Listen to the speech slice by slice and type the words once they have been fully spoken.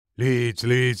Leeds,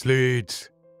 Leeds, Leeds.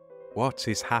 What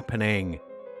is happening?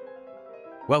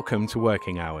 Welcome to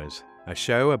Working Hours, a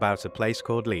show about a place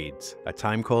called Leeds, a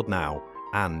time called now,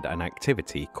 and an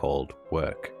activity called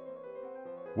work.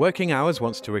 Working Hours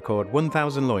wants to record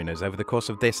 1,000 loiners over the course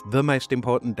of this, the most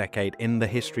important decade in the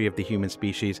history of the human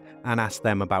species, and ask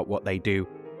them about what they do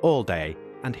all day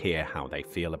and hear how they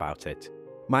feel about it.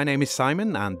 My name is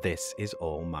Simon, and this is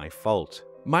all my fault.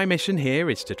 My mission here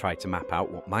is to try to map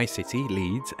out what my city,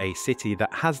 Leeds, a city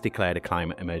that has declared a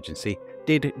climate emergency,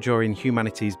 did during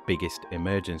humanity's biggest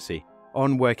emergency.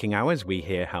 On Working Hours, we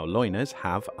hear how loiners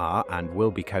have, are, and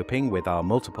will be coping with our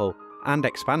multiple and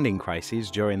expanding crises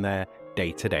during their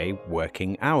day-to-day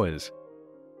working hours.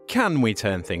 Can we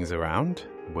turn things around?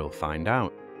 We'll find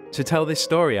out. To tell this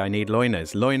story, I need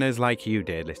loiners like you,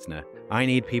 dear listener. I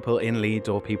need people in Leeds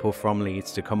or people from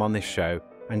Leeds to come on this show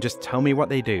and just tell me what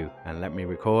they do and let me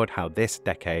record how this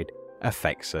decade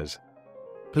affects us.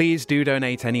 Please do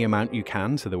donate any amount you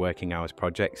can to the Working Hours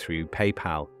project through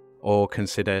PayPal, or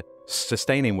consider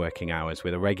sustaining Working Hours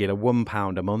with a regular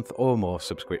 £1 a month or more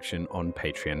subscription on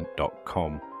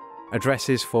patreon.com.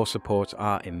 Addresses for support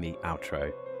are in the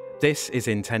outro. This is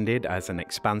intended as an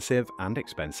expansive and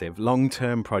expensive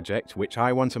long-term project which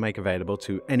I want to make available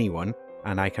to anyone,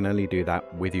 and I can only do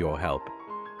that with your help.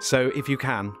 So if you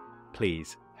can,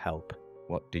 please help.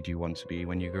 What did you want to be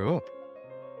when you grew up?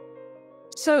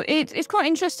 So it's quite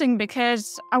interesting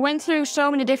because I went through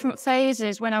so many different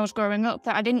phases when I was growing up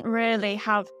that I didn't really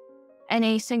have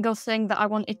any single thing that I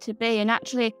wanted to be. And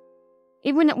actually,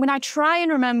 even when I try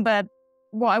and remember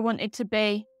what I wanted to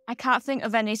be, I can't think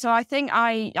of any. So I think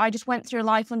I just went through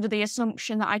life under the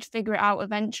assumption that I'd figure it out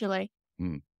eventually.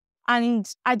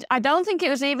 And I don't think it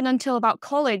was even until about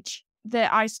college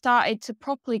that I started to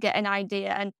properly get an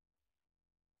idea. And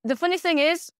the funny thing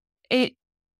is, I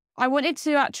wanted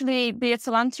to actually be a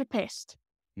philanthropist,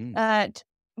 but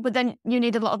then you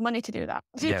need a lot of money to do that.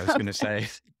 Yeah, I was going to say.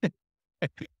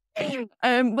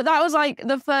 But that was like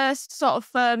the first sort of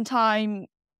firm time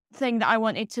thing that I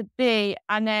wanted to be.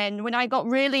 And then when I got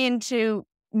really into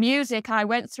music, I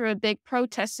went through a big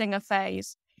protest singer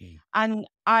phase. And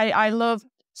I loved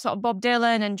sort of Bob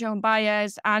Dylan and Joan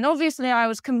Baez. And obviously I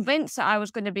was convinced that I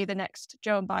was going to be the next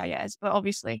Joan Baez, but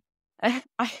obviously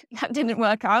that didn't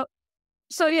work out.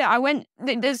 So yeah,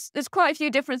 there's quite a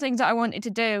few different things that I wanted to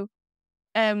do,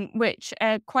 which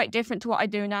are quite different to what I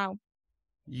do now.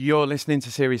 You're listening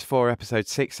to Series 4, Episode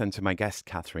 6, and to my guest,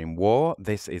 Catherine Warr.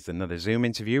 This is another Zoom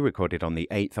interview recorded on the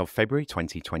 8th of February,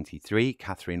 2023.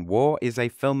 Catherine Warr is a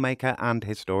filmmaker and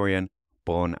historian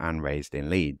born and raised in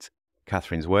Leeds.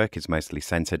 Catherine's work is mostly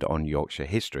centred on Yorkshire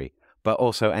history, but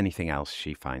also anything else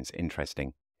she finds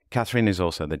interesting. Catherine is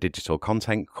also the Digital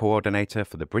Content Co-ordinator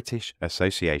for the British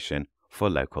Association for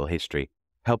Local History,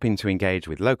 helping to engage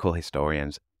with local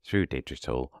historians through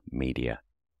digital media.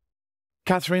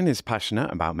 Catherine is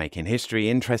passionate about making history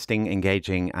interesting,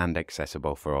 engaging, and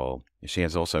accessible for all. She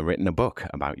has also written a book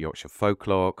about Yorkshire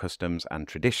folklore, customs, and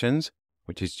traditions,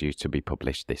 which is due to be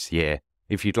published this year.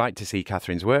 If you'd like to see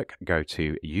Catherine's work, go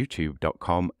to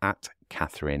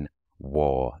youtube.com/Catherine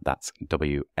Warr. That's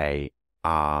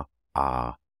WARR.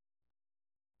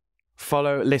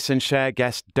 Follow, listen, share,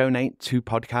 guest, donate to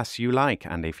podcasts you like.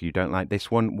 And if you don't like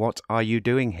this one, what are you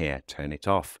doing here? Turn it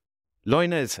off.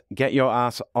 Loiners, get your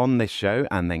ass on this show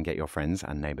and then get your friends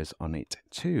and neighbours on it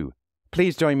too.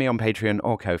 Please join me on Patreon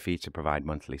or Ko-fi to provide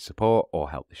monthly support or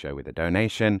help the show with a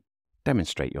donation.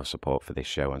 Demonstrate your support for this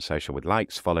show on social with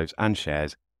likes, follows and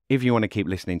shares. If you want to keep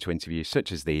listening to interviews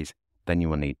such as these, then you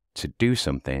will need to do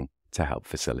something to help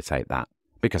facilitate that,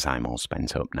 because I'm all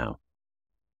spent up now.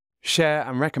 Share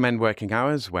and recommend Working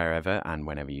Hours wherever and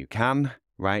whenever you can.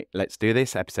 Right, let's do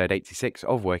this. Episode 86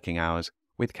 of Working Hours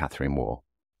with Catherine Warr.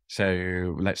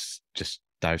 So let's just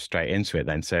dive straight into it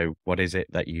then. So what is it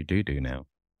that you do now?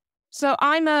 So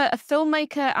I'm a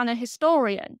filmmaker and a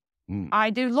historian. I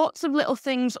do lots of little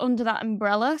things under that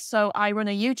umbrella. So I run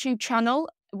a YouTube channel,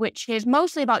 which is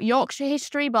mostly about Yorkshire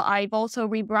history, but I've also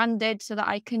rebranded so that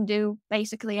I can do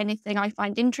basically anything I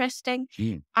find interesting.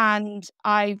 And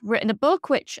I've written a book,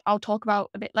 which I'll talk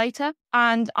about a bit later.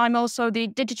 And I'm also the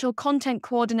Digital Content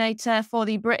Co-ordinator for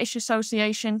the British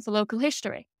Association for Local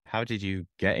History. How did you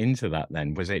get into that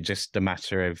then? Was it just a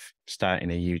matter of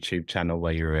starting a YouTube channel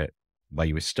while you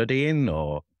were studying,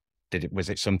 or was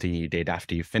it something you did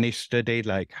after you finished study?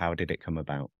 Like, how did it come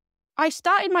about? I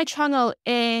started my channel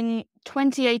in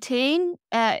 2018,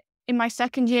 in my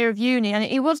second year of uni, and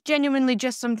it was genuinely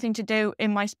just something to do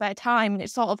in my spare time. And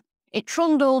it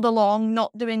trundled along,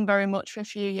 not doing very much for a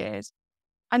few years.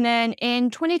 And then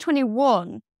in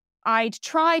 2021, I'd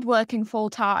tried working full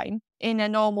time, in a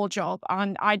normal job,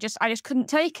 and I just couldn't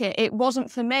take it. It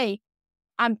wasn't for me.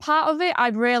 And part of it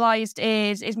I've realized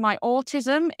is my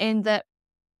autism, in that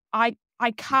I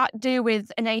can't do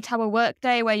with an 8-hour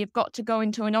workday where you've got to go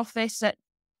into an office. That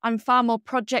I'm far more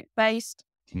project based.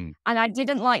 Hmm. And I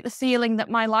didn't like the feeling that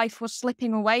my life was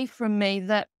slipping away from me,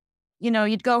 that,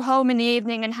 you'd go home in the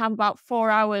evening and have about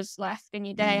 4 hours left in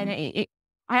your day. And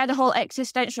I had a whole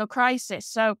existential crisis.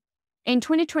 So in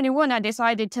 2021, I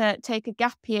decided to take a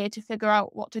gap year to figure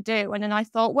out what to do. And then I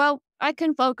thought, well, I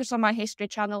can focus on my history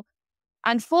channel.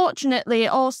 And fortunately, it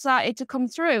all started to come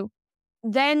through.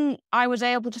 Then I was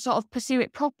able to sort of pursue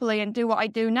it properly and do what I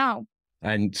do now.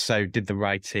 And so did the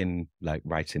writing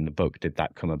the book, did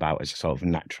that come about as a sort of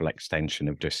natural extension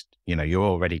of just, you're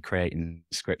already creating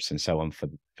scripts and so on for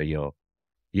your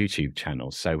YouTube channel.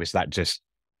 So was that just,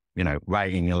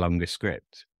 writing a longer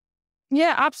script?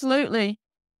 Yeah, absolutely.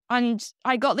 And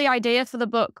I got the idea for the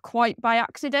book quite by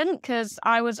accident, because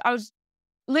I was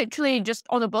literally just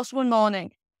on a bus one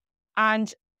morning,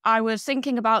 and I was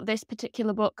thinking about this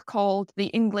particular book called The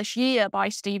English Year by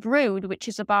Steve Rood, which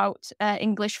is about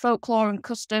English folklore and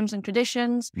customs and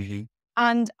traditions. Mm-hmm.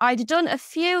 And I'd done a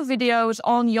few videos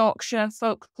on Yorkshire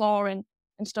folklore and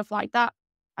stuff like that.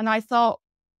 And I thought,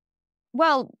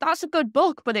 well, that's a good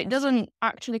book, but it doesn't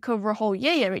actually cover a whole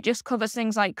year. It just covers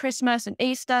things like Christmas and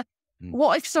Easter. Mm.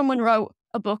 What if someone wrote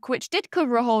a book which did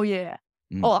cover a whole year?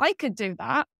 Mm. Well, I could do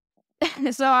that.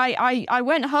 So I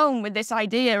went home with this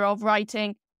idea of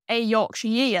writing a Yorkshire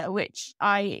year, which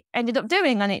I ended up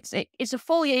doing. And it's a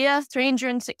full year,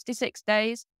 366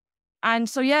 days. And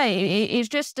so, yeah, it's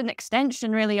just an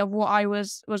extension really of what I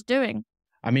was doing.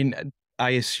 I mean,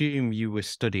 I assume you were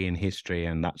studying history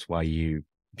and that's why you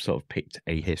sort of picked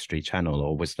a history channel,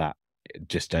 or was that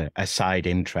just a side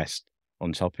interest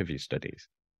on top of your studies?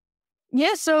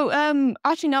 Yeah, so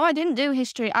actually, no, I didn't do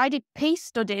history. I did peace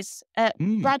studies at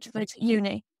Bradford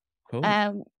Uni. Cool.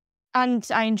 And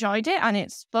I enjoyed it, and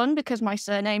it's fun because my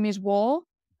surname is Warr.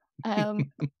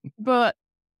 But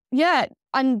yeah,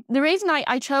 and the reason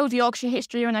I chose Yorkshire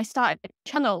history when I started the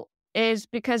channel is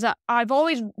because I've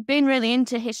always been really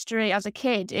into history as a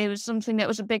kid. It was something that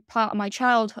was a big part of my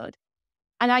childhood.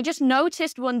 And I just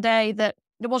noticed one day that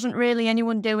there wasn't really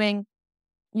anyone doing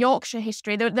Yorkshire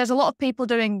history. There's a lot of people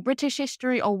doing British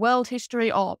history or world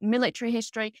history or military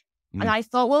history. And I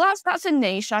thought, well, that's a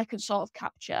niche I could sort of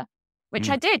capture, which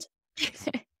I did.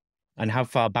 And how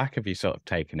far back have you sort of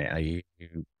taken it? Are you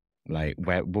like,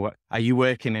 what are you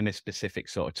working in a specific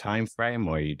sort of time frame,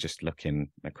 or are you just looking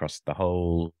across the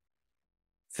whole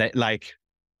thing? Like,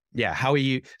 yeah, how are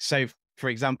you? So, for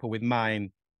example, with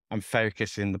mine, I'm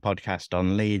focusing the podcast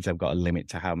on Leeds. I've got a limit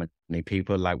to how many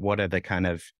people. Like, what are the kind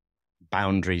of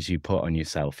boundaries you put on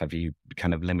yourself? Have you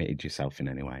kind of limited yourself in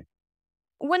any way?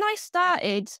 When I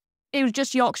started, it was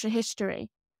just Yorkshire history,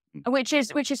 which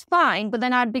is fine. But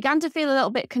then I began to feel a little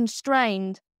bit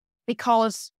constrained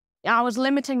because I was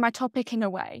limiting my topic in a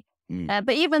way.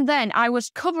 But even then, I was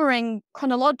covering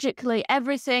chronologically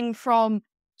everything from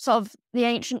sort of the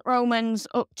ancient Romans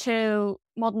up to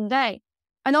modern day.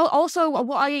 And also,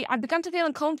 what I began to feel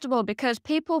uncomfortable because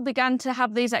people began to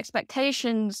have these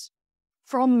expectations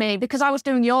from me because I was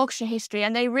doing Yorkshire history,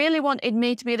 and they really wanted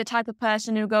me to be the type of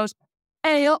person who goes,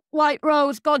 "Hey up, White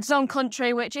Rose, God's own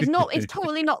country," which is not, it's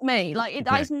totally not me. Like,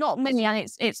 that is not me, and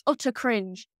it's utter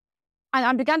cringe. And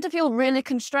I began to feel really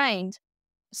constrained.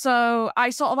 So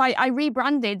I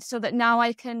rebranded so that now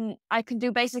I can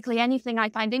do basically anything I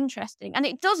find interesting. And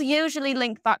it does usually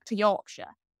link back to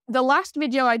Yorkshire. The last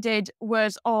video I did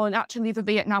was on actually the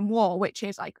Vietnam War, which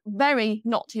is like very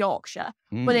not Yorkshire,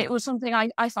 but it was something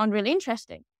I found really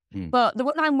interesting. But the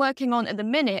one I'm working on at the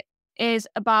minute is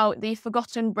about the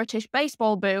forgotten British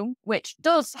baseball boom, which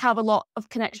does have a lot of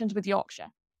connections with Yorkshire.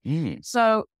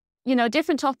 So,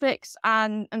 different topics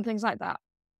and things like that.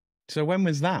 So when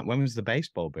was that? When was the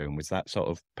baseball boom? Was that sort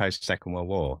of post-Second World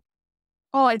War?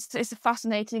 Oh, it's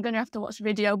fascinating. You're going to have to watch the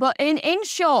video. But in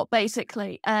short,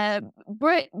 basically,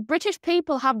 British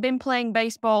people have been playing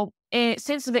baseball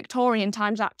since the Victorian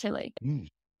times, actually.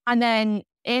 And then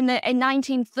in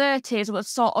 1930s was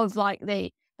sort of like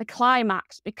the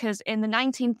climax, because in the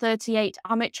 1938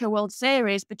 Amateur World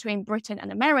Series between Britain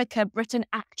and America, Britain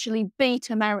actually beat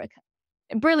America.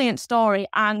 A brilliant story.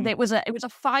 And it was a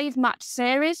 5-match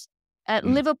series at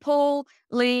Liverpool,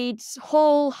 Leeds,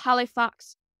 Hull,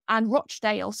 Halifax, and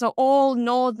Rochdale. So all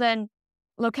northern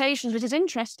locations, which is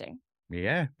interesting.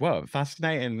 Yeah, well,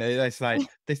 fascinating. It's like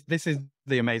this is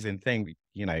the amazing thing.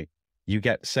 You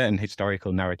get certain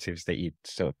historical narratives that you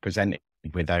sort of present it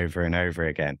with over and over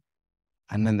again,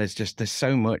 and then there's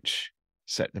so much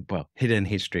hidden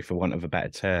history, for want of a better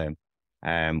term,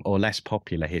 or less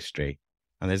popular history.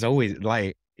 And there's always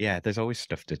there's always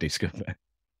stuff to discover.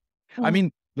 I Mm.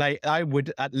 mean, like I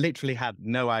literally had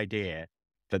no idea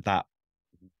that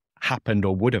happened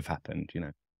or would have happened, you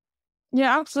know.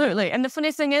 Yeah, absolutely. And the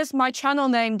funny thing is, my channel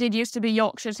name did used to be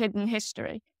Yorkshire's Hidden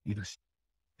History. Yes.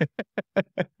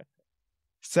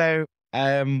 So,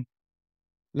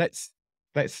 let's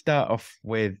start off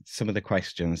with some of the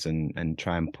questions and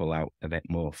try and pull out a bit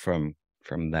more from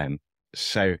them.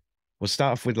 So we'll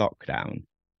start off with lockdown.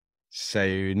 So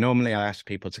normally I ask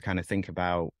people to kind of think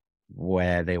about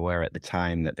where they were at the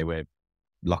time that they were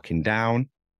locking down,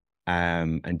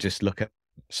 and just look at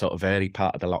sort of early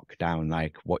part of the lockdown,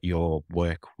 like what your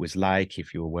work was like,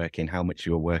 if you were working, how much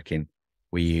you were working,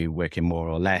 were you working more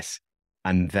or less?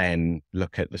 And then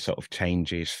look at the sort of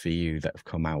changes for you that have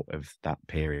come out of that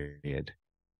period.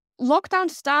 Lockdown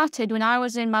started when I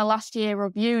was in my last year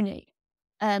of uni.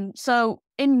 So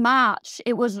in March,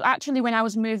 it was actually when I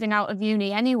was moving out of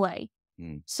uni anyway.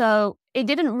 Mm. So it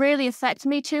didn't really affect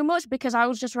me too much because I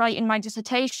was just writing my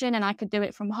dissertation and I could do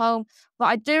it from home. But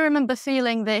I do remember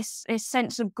feeling this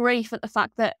sense of grief at the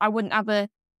fact that I wouldn't have a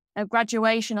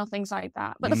graduation or things like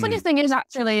that. But the funny thing is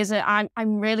that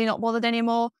I'm really not bothered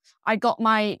anymore. I got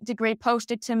my degree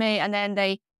posted to me, and then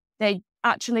they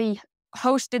actually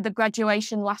hosted the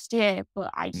graduation last year, but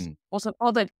I just wasn't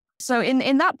bothered. So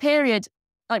in that period,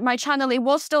 like my channel, it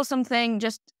was still something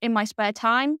just in my spare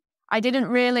time. I didn't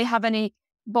really have any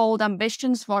bold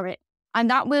ambitions for it. And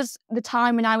that was the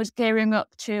time when I was gearing up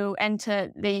to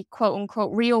enter the quote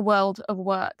unquote real world of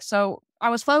work. So I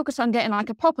was focused on getting like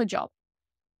a proper job.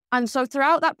 And so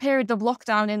throughout that period of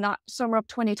lockdown in that summer of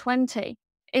 2020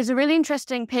 is a really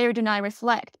interesting period when I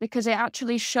reflect, because it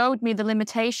actually showed me the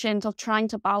limitations of trying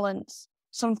to balance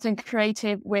something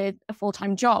creative with a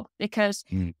full-time job, because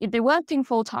you'd be working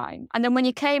full-time. And then when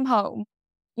you came home,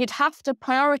 you'd have to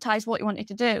prioritize what you wanted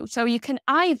to do. So you can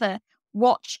either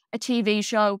watch a TV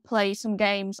show, play some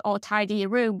games, or tidy your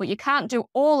room, but you can't do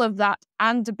all of that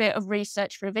and a bit of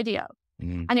research for a video.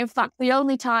 And in fact, the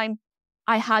only time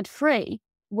I had free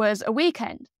was a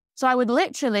weekend. So I would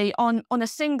literally on a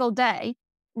single day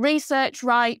research,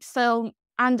 write, film,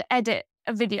 and edit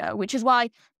a video, which is why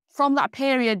from that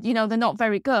period, you know, they're not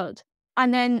very good.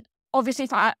 And then obviously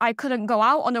if I couldn't go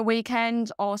out on a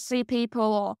weekend or see people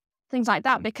or things like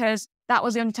that, because that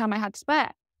was the only time I had to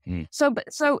spare. So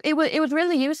it was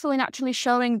really useful in actually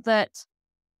showing that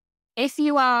if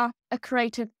you are a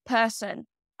creative person,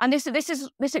 and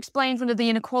this explains one of the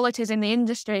inequalities in the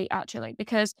industry actually,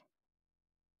 because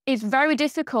it's very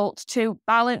difficult to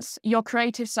balance your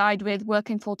creative side with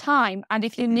working full time. And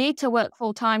if you need to work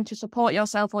full time to support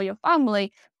yourself or your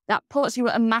family, that puts you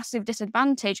at a massive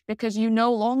disadvantage because you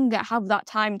no longer have that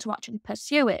time to actually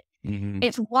pursue it.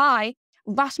 It's why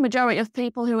vast majority of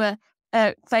people who are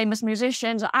famous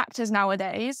musicians or actors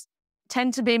nowadays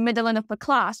tend to be middle and upper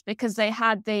class, because they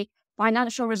had the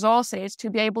financial resources to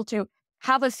be able to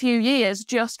have a few years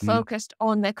just focused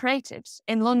on their creatives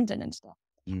in London and stuff.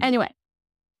 Anyway,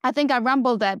 I think I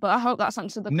rambled there, but I hope that's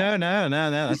answered the question.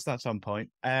 No, that's on point.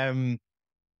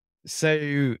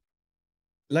 So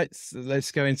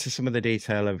let's go into some of the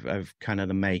detail of kind of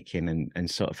the making and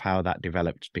sort of how that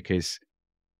developed, because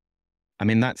I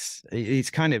mean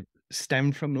it's kind of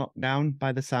stemmed from lockdown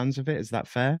by the sounds of it. Is that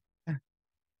fair?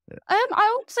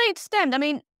 I would say it stemmed. I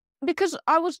mean, because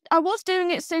I was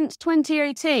doing it since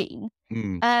 2018,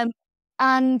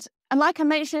 and like I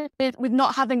mentioned, with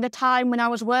not having the time when I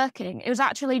was working, it was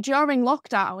actually during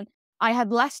lockdown I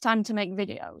had less time to make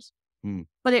videos.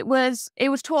 But it was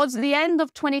towards the end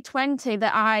of 2020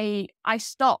 that I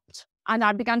stopped and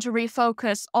I began to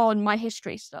refocus on my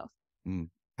history stuff.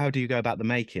 How do you go about the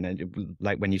making? And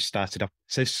like when you started off,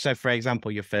 so for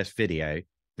example, your first video,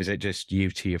 was it just you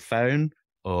to your phone,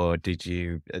 or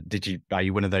are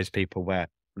you one of those people where,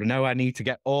 no, I need to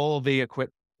get all the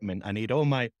equipment, I need all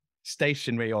my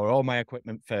stationery or all my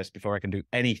equipment first before I can do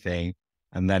anything,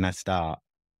 and then I start?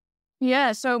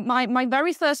 Yeah, so my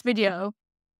very first video,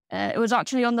 it was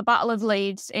actually on the Battle of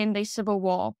Leeds in the Civil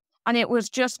War, and it was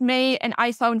just me, an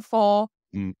iPhone 4,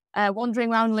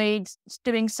 wandering around Leeds,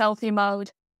 doing selfie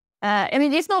mode. I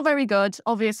mean, it's not very good,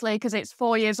 obviously, because it's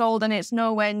 4 years old and it's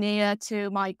nowhere near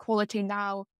to my quality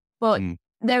now. But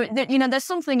there, you know, there's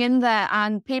something in there,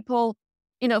 and people,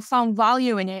 you know, found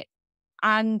value in it,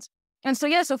 and so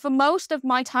yeah. So for most of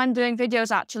my time doing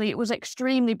videos, actually, it was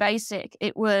extremely basic.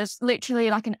 It was literally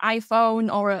like an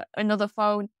iPhone or another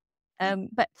phone,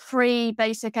 but free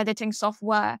basic editing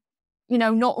software. You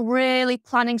know, not really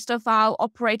planning stuff out,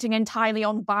 operating entirely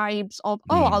on vibes of,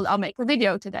 I'll make a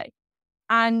video today.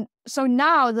 And so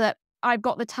now that I've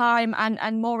got the time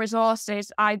and more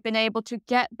resources, I've been able to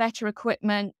get better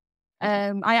equipment.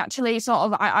 I actually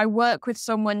I work with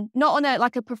someone, not on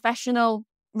a professional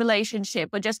relationship,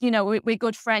 but just, we're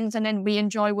good friends and then we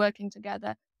enjoy working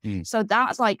together. Mm. So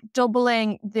that's like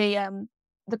doubling the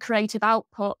creative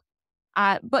output.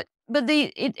 But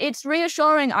it's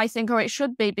reassuring, I think, or it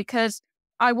should be, because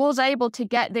I was able to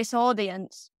get this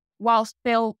audience whilst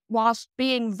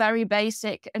being very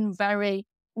basic and very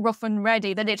rough and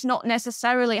ready. That it's not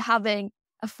necessarily having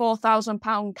a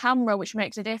 £4,000 camera which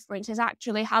makes a difference. It's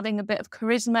actually having a bit of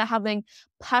charisma, having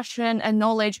passion and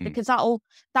knowledge, because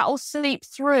that'll seep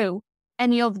through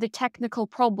any of the technical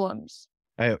problems.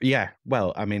 Yeah.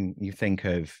 Well, I mean, you think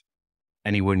of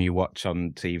anyone you watch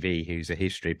on TV who's a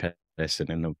history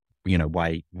person, and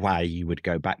why you would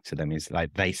go back to them is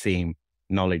like they seem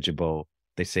knowledgeable,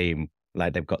 they seem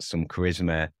like they've got some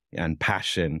charisma and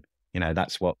passion.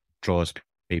 That's what draws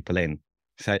people in.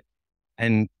 So,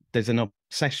 and there's an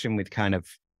obsession with kind of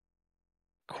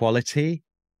quality,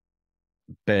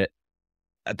 but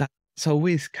that's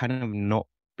always kind of not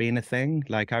been a thing.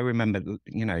 Like I remember,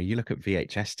 you look at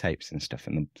VHS tapes and stuff,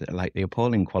 and the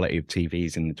appalling quality of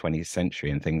TVs in the 20th century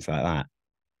and things like that.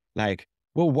 Like,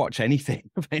 we'll watch anything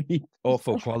of any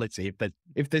awful quality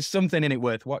if there's something in it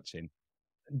worth watching.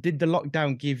 Did the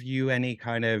lockdown give you any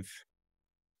kind of...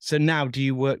 So now, do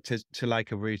you work to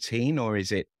like a routine, or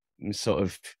is it sort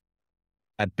of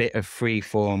a bit of free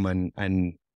form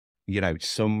and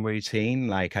some routine?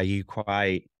 Like,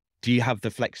 do you have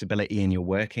the flexibility in your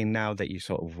working now that you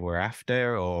sort of were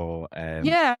after, or?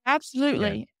 Yeah,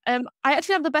 absolutely. Yeah. I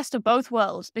actually have the best of both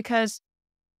worlds, because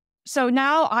so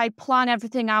now I plan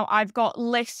everything out. I've got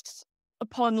lists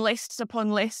upon lists upon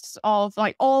lists of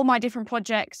like all my different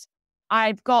projects.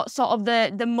 I've got sort of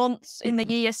the months in the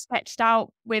year sketched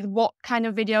out with what kind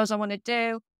of videos I want to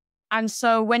do. And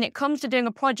so when it comes to doing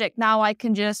a project now, I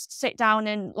can just sit down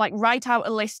and like write out a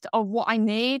list of what I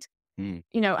need,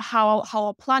 how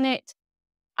I'll plan it.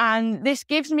 And this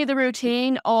gives me the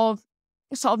routine of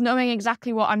sort of knowing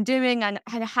exactly what I'm doing and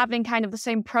having kind of the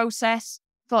same process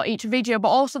for each video, but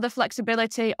also the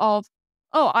flexibility of,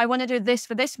 I want to do this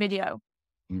for this video.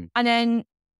 And then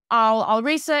I'll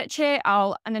research it,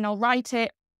 and then I'll write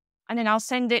it, and then I'll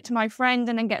send it to my friend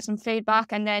and then get some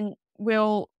feedback. And then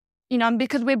we'll,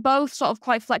 because we're both sort of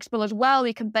quite flexible as well,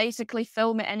 we can basically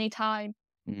film it anytime.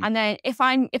 And then if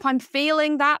I'm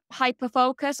feeling that hyper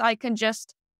focus, I can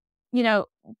just,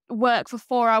 work for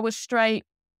 4 hours straight.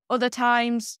 Other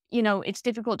times, it's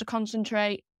difficult to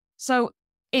concentrate. So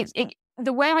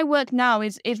the way I work now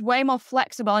is way more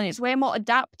flexible, and it's way more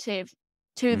adaptive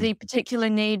to the particular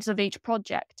needs of each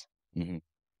project. Mm-hmm.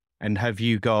 And have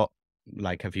you got a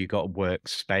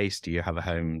workspace? Do you have a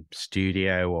home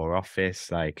studio or office?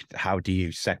 Like, how do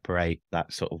you separate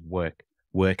that sort of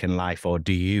work and life, or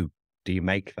do you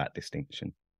make that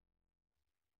distinction?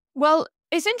 Well,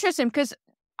 it's interesting because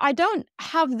I don't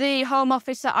have the home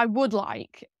office that I would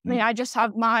like. I mean, I just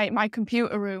have my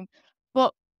computer room,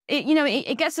 but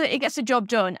it gets the job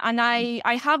done. And I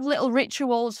have little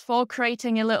rituals for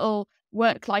creating a little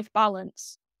work-life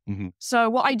balance. Mm-hmm. So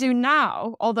what I do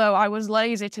now, although I was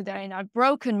lazy today and I've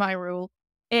broken my rule,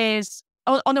 is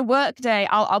on a work day,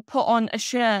 I'll put on a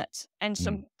shirt and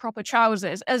some proper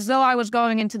trousers as though I was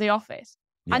going into the office.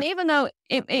 Yeah. And even though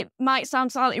it might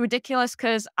sound slightly ridiculous,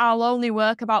 because I'll only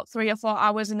work about 3 or 4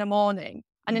 hours in the morning,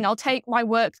 and then I'll take my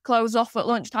work clothes off at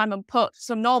lunchtime and put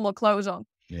some normal clothes on.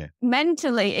 Yeah.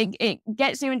 Mentally, it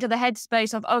gets you into the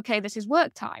headspace of, okay, this is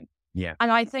work time. Yeah.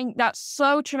 And I think that's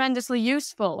so tremendously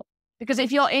useful, because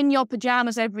if you're in your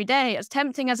pajamas every day, as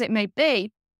tempting as it may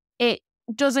be, it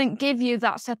doesn't give you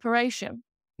that separation.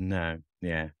 No.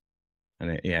 Yeah.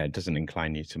 And it doesn't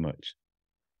incline you too much.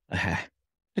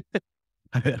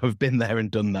 I've been there and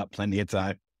done that plenty of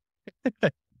time.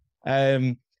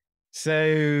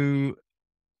 So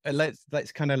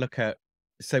let's kind of look at,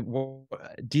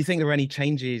 do you think there are any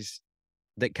changes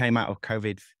that came out of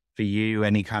COVID for you?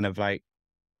 Any kind of like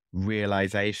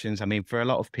realizations? I mean, for a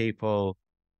lot of people,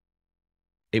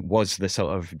 it was the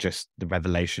sort of just the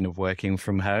revelation of working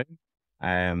from home.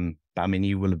 But I mean,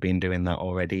 you will have been doing that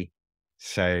already.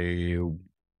 So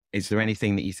is there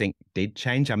anything that you think did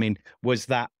change? I mean, was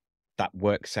that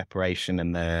work separation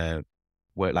and the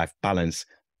work-life balance,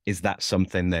 is that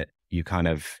something that you kind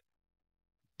of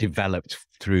developed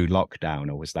through lockdown,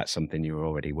 or was that something you were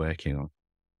already working on?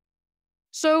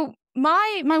 So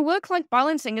my work-life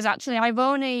balancing is actually, I've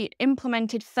only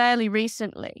implemented fairly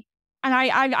recently. And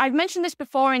I've mentioned this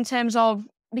before in terms of,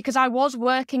 because I was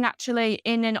working actually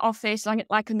in an office,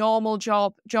 like a normal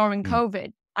job during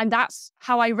COVID. And that's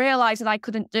how I realized that I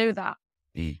couldn't do that.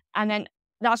 And then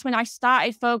that's when I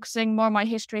started focusing more on my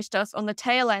history stuff on the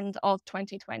tail end of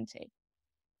 2020.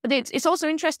 But it's also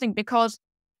interesting because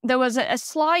there was a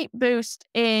slight boost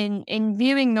in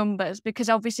viewing numbers because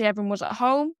obviously everyone was at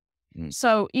home.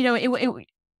 So,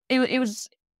 it was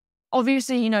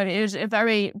obviously, it was a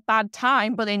very bad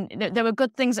time, but there were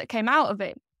good things that came out of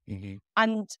it. Mm-hmm.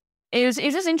 And it was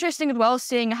just interesting as well,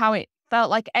 seeing how it felt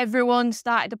like everyone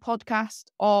started a podcast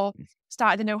or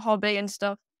started a new hobby and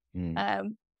stuff.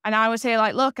 And I was here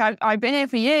like, look, I've been here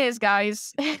for years,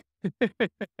 guys.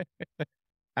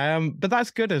 But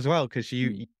that's good as well, because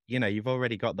you've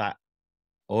already got that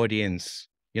audience.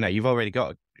 You've already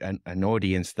got an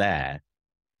audience there.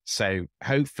 So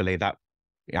hopefully that.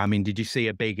 I mean, did you see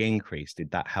a big increase?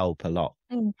 Did that help a lot,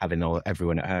 having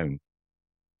everyone at home?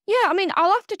 Yeah, I mean,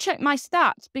 I'll have to check my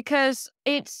stats because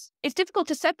it's difficult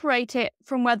to separate it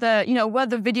from whether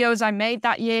videos I made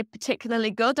that year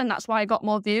particularly good and that's why I got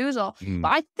more views. But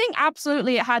I think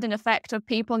absolutely it had an effect of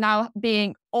people now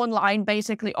being online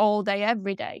basically all day,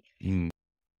 every day.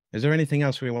 Is there anything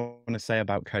else we want to say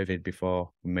about COVID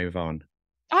before we move on?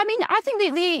 I mean, I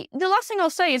think the last thing I'll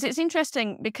say is it's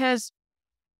interesting because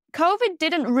COVID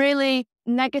didn't really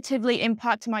negatively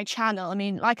impact my channel. I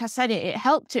mean, like I said, it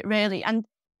helped it really. And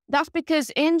that's because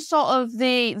in sort of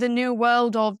the new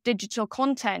world of digital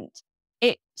content,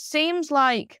 it seems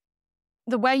like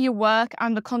the way you work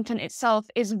and the content itself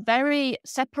is very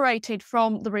separated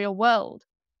from the real world.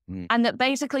 And that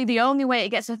basically the only way it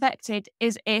gets affected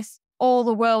is if all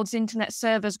the world's internet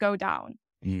servers go down.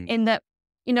 In that,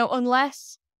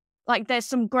 unless like there's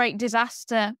some great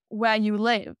disaster where you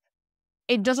live,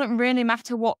 it doesn't really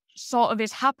matter what sort of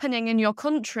is happening in your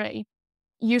country.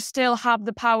 You still have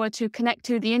the power to connect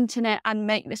to the internet and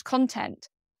make this content.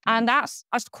 And that's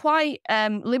quite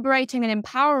liberating and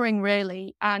empowering,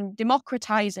 really, and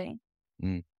democratizing.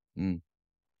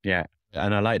 Yeah.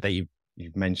 And I like that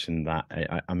you've mentioned that.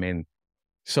 I mean,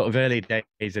 sort of early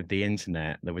days of the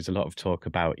internet, there was a lot of talk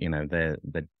about,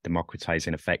 the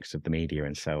democratizing effects of the media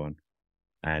and so on.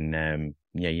 And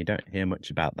you don't hear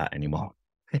much about that anymore.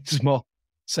 It's more,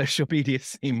 social media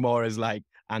seem more as like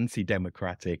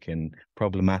anti-democratic and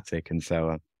problematic and so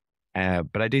on.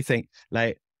 But I do think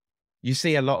like you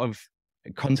see a lot of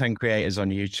content creators on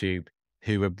YouTube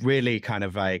who are really kind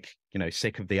of like,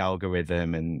 sick of the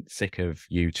algorithm and sick of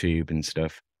YouTube and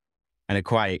stuff and are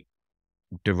quite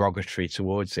derogatory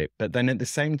towards it. But then at the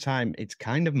same time, it's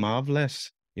kind of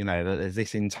marvelous, that there's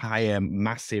this entire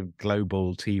massive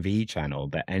global TV channel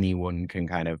that anyone can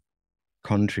kind of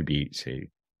contribute to.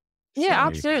 Yeah,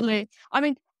 absolutely. I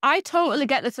mean, I totally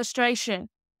get the frustration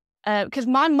because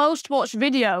my most watched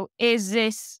video is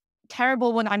this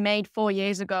terrible one I made 4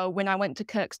 years ago when I went to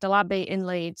Kirkstall Abbey in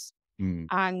Leeds.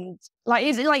 And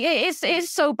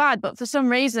it's so bad, but for some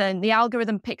reason the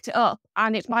algorithm picked it up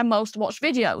and it's my most watched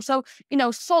video. So,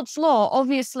 sod's law,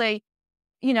 obviously,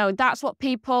 that's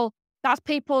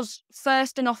people's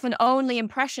first and often only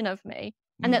impression of me.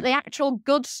 And that the actual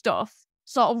good stuff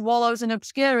sort of wallows in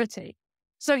obscurity.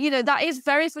 So, that is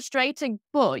very frustrating,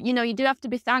 but, you do have to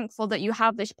be thankful that you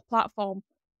have this platform.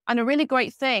 And a really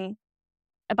great thing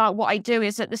about what I do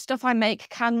is that the stuff I make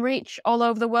can reach all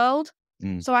over the world.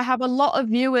 So I have a lot of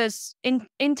viewers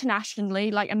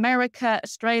internationally, like America,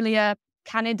 Australia,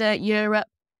 Canada, Europe,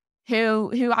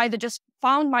 who either just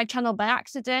found my channel by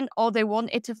accident or they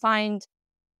wanted to find,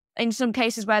 in some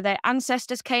cases, where their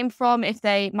ancestors came from, if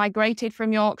they migrated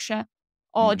from Yorkshire,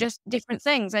 or just different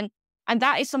things. And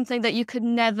that is something that you could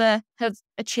never have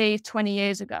achieved 20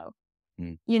 years ago.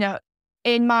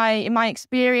 In my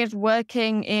experience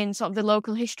working in sort of the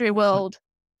local history world,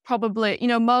 probably,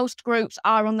 most groups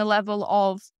are on the level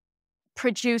of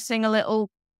producing a little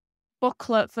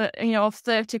booklet for, of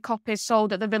 30 copies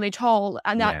sold at the village hall.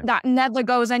 And that never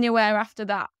goes anywhere after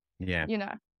that. Yeah.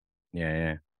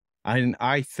 Yeah. And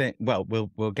I think, well,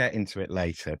 we'll get into it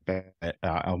later, but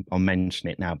I'll mention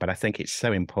it now. But I think it's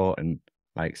so important,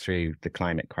 like through the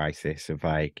climate crisis of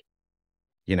like,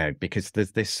 because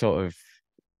there's this sort of,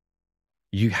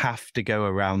 you have to go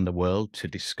around the world to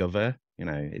discover,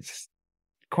 it's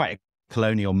quite a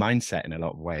colonial mindset in a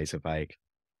lot of ways of like,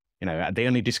 the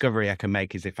only discovery I can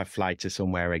make is if I fly to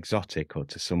somewhere exotic or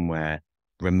to somewhere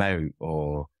remote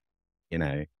or,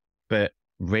 but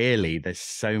really there's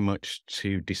so much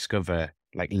to discover,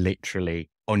 like literally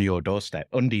on your doorstep,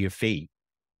 under your feet.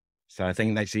 So I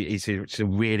think it's a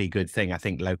really good thing. I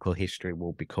think local history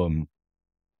will become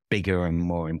bigger and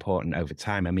more important over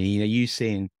time. I mean,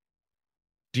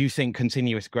 do you think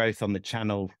continuous growth on the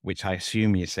channel, which I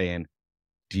assume you're seeing,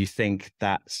 do you think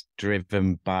that's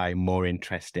driven by more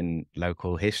interest in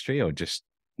local history or just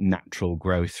natural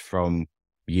growth from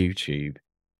YouTube?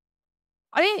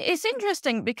 I mean, it's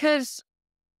interesting because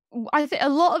I think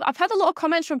I've had a lot of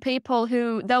comments from people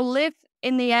who they'll live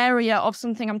in the area of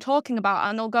something I'm talking about,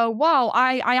 and they'll go, "Wow,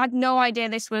 I had no idea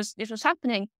this was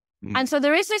happening." Mm, And so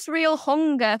there is this real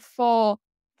hunger for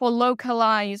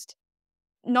localized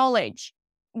knowledge,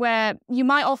 where you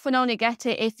might often only get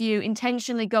it if you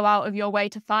intentionally go out of your way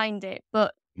to find it.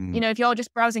 But mm, if you're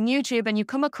just browsing YouTube and you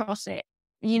come across it,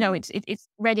 it's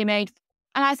ready made.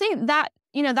 And I think that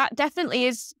that definitely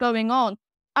is going on.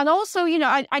 And also,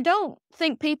 I don't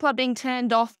think people are being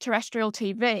turned off terrestrial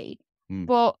TV, mm,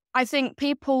 but I think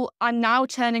people are now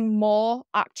turning more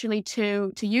actually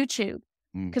to YouTube.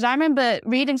 mm, Because I remember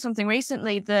reading something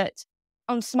recently that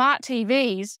on smart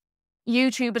TVs,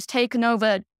 YouTube has taken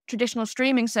over traditional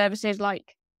streaming services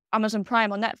like Amazon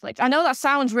Prime or Netflix. I know that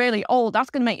sounds really old. That's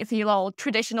going to make you feel old,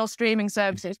 traditional streaming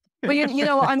services. But you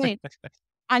know what I mean?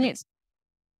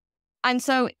 And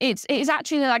so it's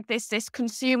actually like this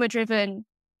consumer driven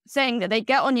thing that they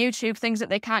get on YouTube, things that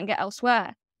they can't get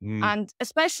elsewhere. mm, And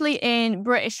especially in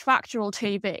British factual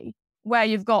TV, where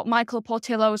you've got Michael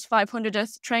Portillo's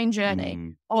 500th train journey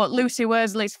mm, or Lucy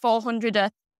Worsley's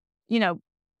 400th,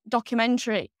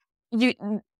 documentary.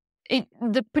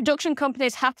 The production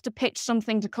companies have to pitch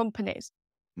something to companies.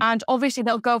 And obviously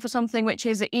they'll go for something which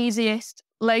is the easiest,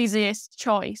 laziest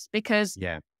choice because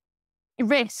yeah,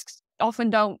 risks often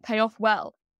don't pay off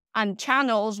well. And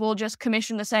channels will just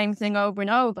commission the same thing over and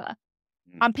over.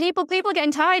 mm, And people are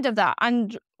getting tired of that.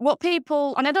 And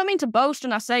and I don't mean to boast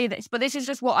when I say this, but this is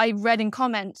just what I read in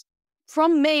comments.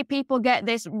 From me, people get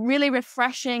this really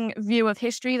refreshing view of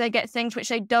history. They get things which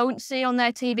they don't see on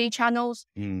their TV channels,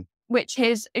 mm, which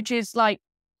is like,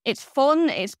 it's fun.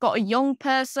 It's got a young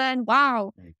person.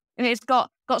 Wow. mm, And it's got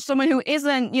someone who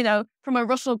isn't, from a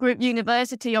Russell Group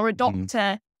university or a mm,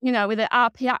 doctor, with an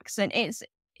RP accent.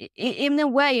 In a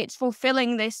way, it's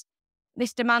fulfilling this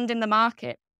demand in the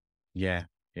market. yeah,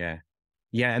 yeah,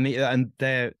 yeah, and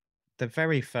they're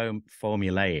very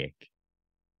formulaic.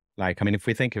 Like, I mean, if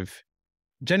we're thinking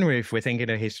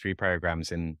of history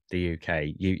programs in the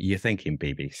UK, you're thinking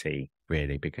BBC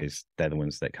really, because they're the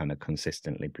ones that kind of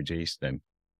consistently produce them.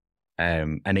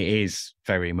 And it is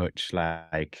very much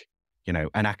like,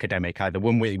 an academic, either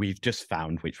one we've just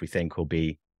found, which we think will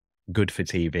be good for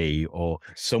TV, or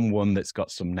someone that's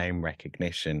got some name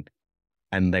recognition,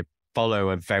 and they follow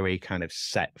a very kind of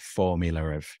set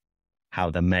formula of how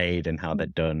they're made and how they're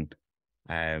done.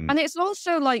 And it's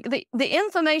also like the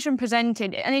information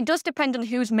presented, and it does depend on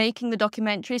who's making the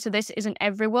documentary. So this isn't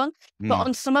everyone, but Mm,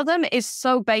 on some of them is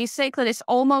so basic that it's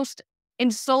almost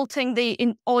insulting the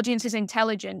audience's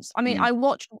intelligence. I mean, mm, I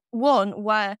watched one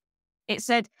where it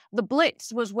said the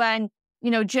Blitz was when,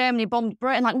 Germany bombed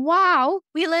Britain. Like, wow,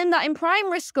 we learned that in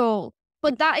primary school,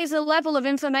 but that is a level of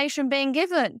information being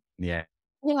given. yeah,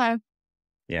 You know,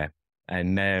 yeah,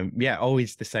 and yeah,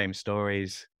 always the same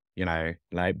stories.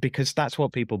 Like, because that's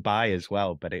what people buy as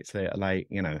well. But it's like,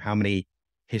 how many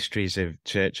histories of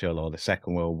Churchill or the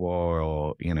Second World War,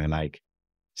 or, like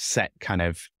set kind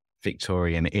of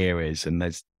Victorian eras. And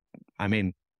there's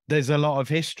a lot of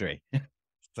history.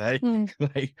 So, Mm.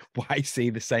 like, why see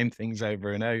the same things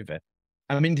over and over?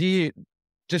 I mean,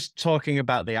 just talking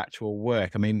about the actual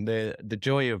work, I mean, the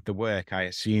joy of the work, I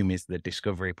assume, is the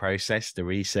discovery process, the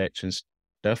research and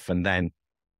stuff, and then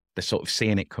the sort of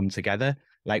seeing it come together.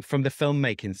 Like, from the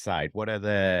filmmaking side, what are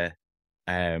the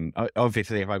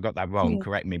obviously, if I've got that wrong, Mm.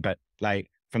 correct me, but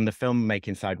like, from the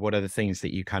filmmaking side, what are the things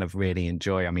that you kind of really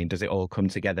enjoy? I mean, does it all come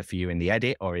together for you in the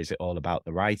edit, or is it all about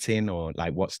the writing, or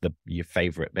like, what's your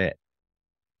favorite bit?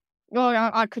 Oh,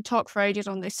 I could talk for ages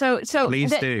on this. So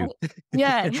Please do.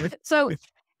 yeah. So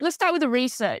let's start with the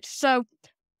research. So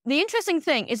the interesting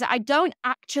thing is that I don't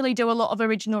actually do a lot of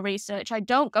original research. I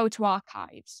don't go to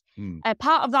archives. Mm,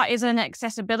 Part of that is an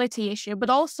accessibility issue, but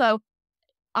also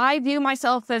I view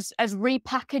myself as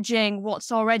repackaging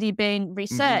what's already been mhm,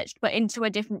 researched, but into a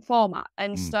different format.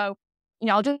 And mm, so,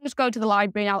 I'll just go to the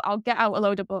library and I'll get out a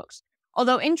load of books.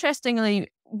 Although interestingly,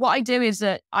 what I do is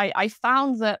that I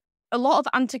found that a lot of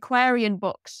antiquarian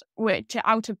books, which are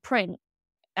out of print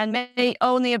and may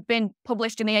only have been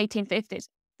published in the 1850s,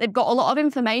 they've got a lot of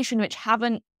information which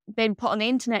haven't been put on the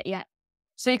internet yet.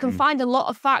 So you can mm, find a lot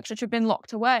of facts which have been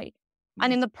locked away.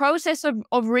 And mm, in the process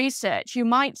of research, you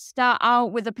might start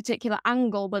out with a particular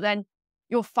angle, but then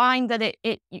you'll find that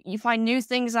you find new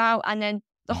things out, and then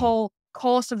the mm, whole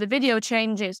course of the video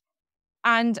changes.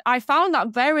 And I found that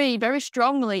very, very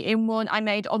strongly in one I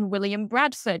made on William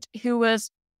Bradford, who was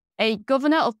a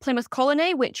governor of Plymouth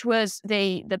Colony, which was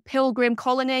the Pilgrim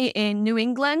colony in New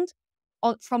England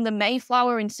from the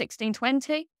Mayflower in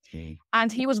 1620. mm,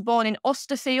 And he was born in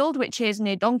Austerfield, which is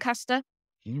near Doncaster.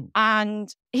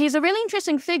 And he's a really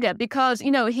interesting figure because,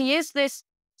 he is this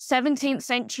 17th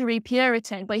century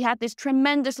Puritan, but he had this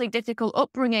tremendously difficult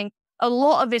upbringing. A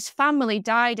lot of his family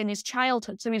died in his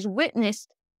childhood, so he's witnessed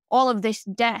all of this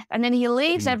death, and then he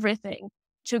leaves everything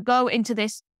to go into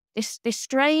this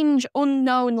strange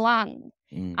unknown land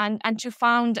and to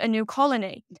found a new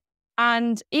colony.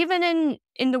 And even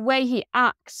in the way he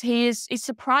acts, he's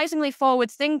surprisingly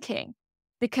forward thinking,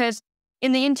 because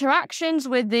in the interactions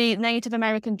with the Native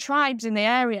American tribes in the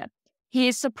area, he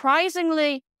is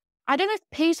surprisingly, I don't know if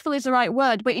peaceful is the right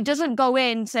word, but he doesn't go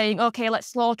in saying, okay, let's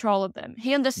slaughter all of them.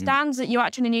 He understands that you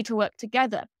actually need to work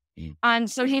together. And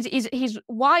so he's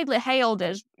widely hailed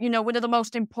as, one of the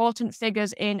most important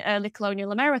figures in early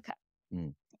colonial America.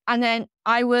 And then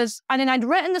I'd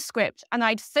written the script and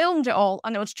I'd filmed it all,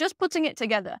 and I was just putting it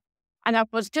together. And I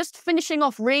was just finishing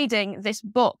off reading this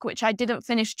book, which I didn't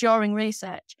finish during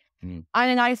research. And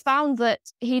then I found that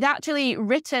he'd actually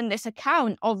written this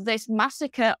account of this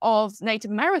massacre of Native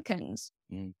Americans.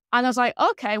 And I was like,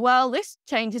 okay, well, this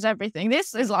changes everything.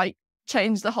 This is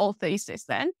changed the whole thesis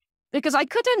then. Because I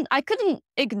couldn't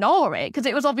ignore it, because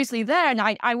it was obviously there, and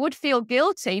I would feel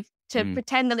guilty to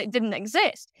pretend that it didn't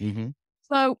exist.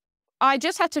 So I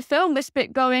just had to film this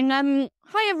bit going,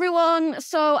 hi everyone.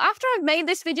 So after I've made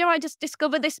this video, I just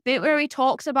discovered this bit where he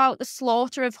talks about the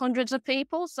slaughter of hundreds of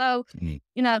people. So,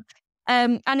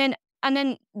 and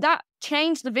then that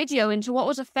changed the video into what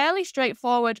was a fairly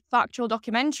straightforward factual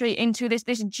documentary into this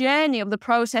journey of the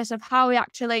process of how we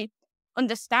actually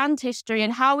understand history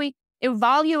and how we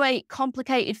evaluate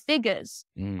complicated figures,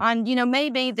 and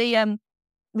maybe the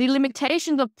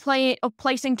limitations of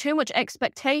placing too much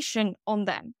expectation on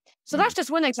them. So that's just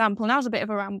one example, and that was a bit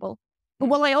of a ramble. But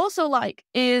what I also like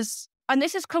is, and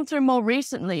this has come through more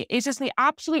recently, is just the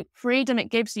absolute freedom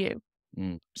it gives you.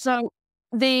 So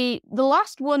the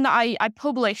last one that I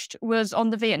published was on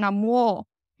the Vietnam War,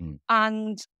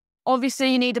 and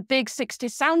obviously you need a big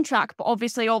 60s soundtrack, but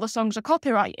obviously all the songs are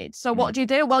copyrighted. So what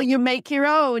do? Well, you make your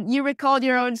own, you record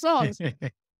your own songs.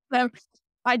 So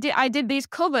I did these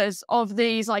covers of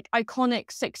these iconic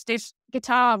 60s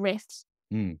guitar riffs,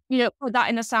 put that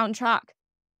in a soundtrack.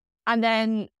 And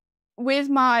then with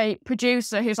my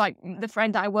producer, who's the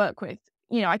friend I work with,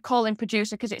 I call him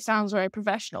producer because it sounds very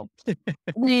professional.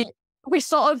 We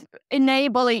sort of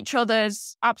enable each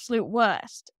other's absolute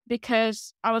worst,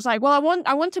 because I was like, well,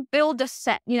 I want to build a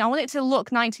set, I want it to look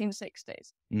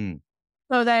 1960s.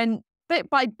 So then bit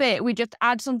by bit, we just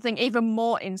add something even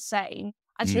more insane.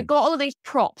 And so we got all of these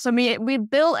props, and we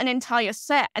built an entire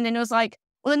set. And then it was like,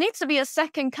 well, there needs to be a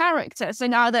second character. So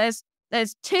now there's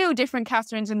two different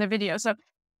Catherines in the video. So,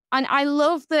 and I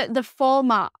love that the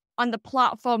format and the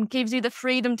platform gives you the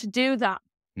freedom to do that.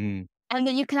 And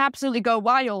then you can absolutely go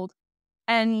wild.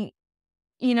 And,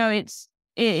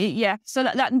 so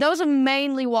that those are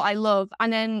mainly what I love.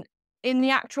 And then in the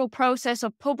actual process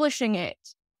of publishing it,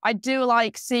 I do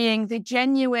like seeing the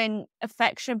genuine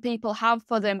affection people have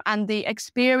for them and the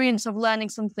experience of learning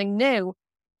something new,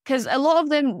 because a lot of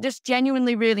them just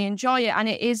genuinely really enjoy it. And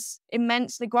it is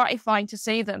immensely gratifying to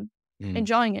see them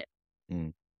enjoying it.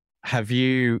 Have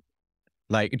you,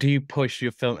 do you push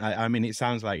your film? I mean, it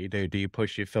sounds like you do. Do you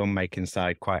push your filmmaking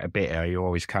side quite a bit? Or are you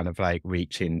always kind of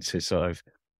reaching to sort of,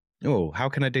 oh, how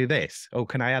can I do this? Oh,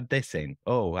 can I add this in?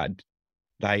 Oh,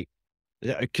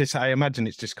 because I imagine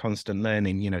it's just constant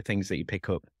learning, things that you pick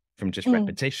up from just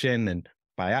repetition and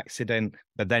by accident,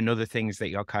 but then other things that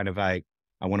you're kind of I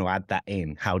want to add that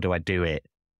in. How do I do it?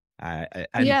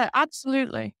 Yeah,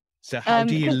 absolutely. So how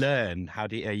do you learn? Are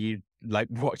you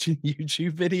watching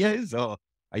YouTube videos, or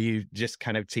are you just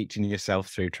kind of teaching yourself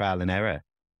through trial and error?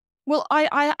 Well,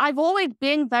 I've always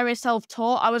been very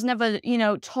self-taught. I was never,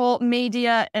 taught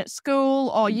media at school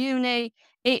or uni.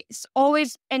 It's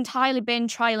always entirely been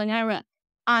trial and error.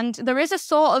 And there is a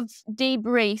sort of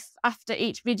debrief after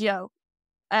each video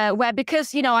where,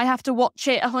 because, I have to watch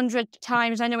it 100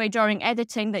 times anyway during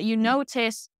editing, that you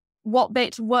notice what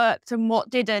bits worked and what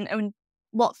didn't, and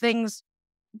what things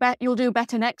you'll do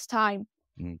better next time.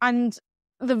 And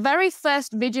the very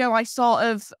first video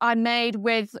I made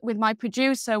with my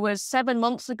producer was 7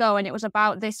 months ago, and it was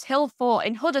about this hill fort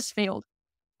in Huddersfield.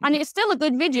 And it's still a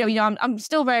good video, I'm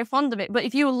still very fond of it. But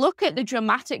if you look at the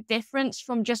dramatic difference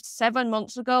from just 7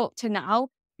 months ago up to now,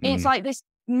 it's like this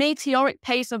meteoric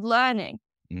pace of learning.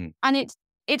 And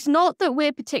it's not that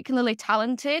we're particularly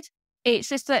talented. It's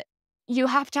just that you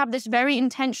have to have this very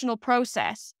intentional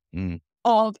process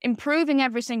of improving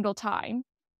every single time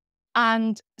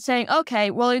and saying, okay,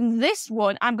 well, in this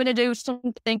one, I'm going to do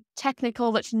something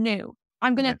technical that's new.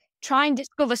 I'm going to try and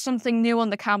discover something new on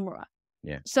the camera.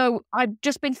 So I've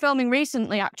just been filming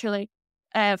recently, actually,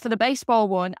 for the baseball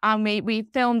one, and we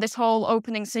filmed this whole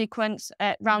opening sequence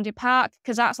at Roundy Park,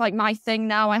 because that's like my thing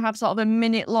now. I have sort of a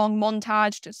minute-long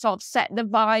montage to sort of set the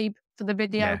vibe for the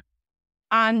video. Yeah.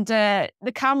 And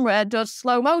the camera does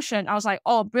slow motion. I was like,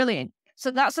 oh, brilliant.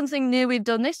 So that's something new we've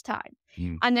done this time.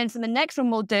 And then for the next one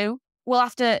we'll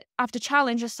have to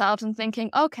challenge ourselves and thinking,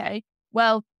 okay,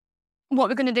 well, what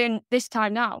we're going to do this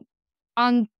time now.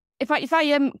 And if I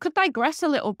could digress a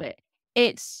little bit,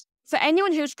 it's for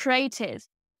anyone who's creative,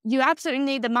 you absolutely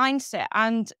need the mindset.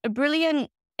 And a brilliant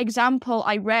example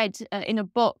I read in a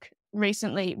book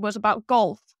recently was about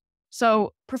golf.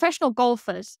 So professional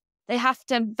golfers, they have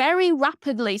to very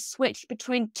rapidly switch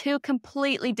between two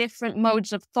completely different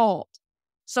modes of thought.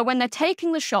 So when they're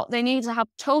taking the shot, they need to have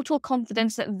total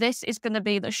confidence that this is going to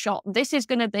be the shot. This is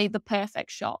going to be the perfect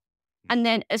shot. And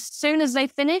then as soon as they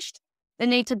finished, they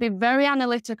need to be very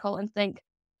analytical and think,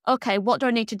 okay, what do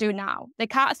I need to do now? They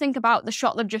can't think about the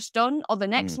shot they've just done or the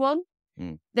next one.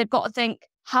 They've got to think,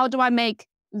 how do I make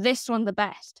this one the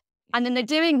best? And then they're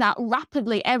doing that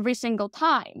rapidly every single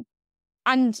time.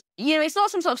 And, it's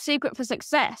not some sort of secret for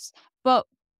success, but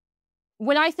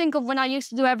when I think of when I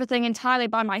used to do everything entirely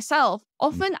by myself,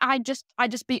 often I'd just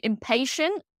be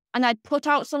impatient and I'd put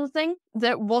out something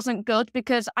that wasn't good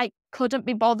because I couldn't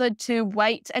be bothered to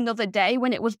wait another day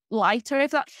when it was lighter, if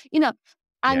that,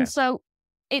 And so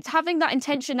it's having that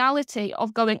intentionality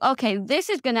of going, okay, this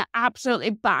is going to absolutely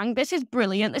bang. This is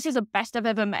brilliant. This is the best I've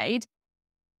ever made.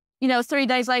 3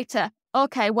 days later,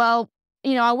 okay, well,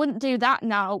 I wouldn't do that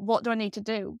now. What do I need to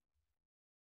do?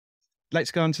 Let's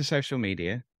go on to social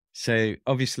media. So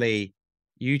obviously,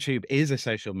 YouTube is a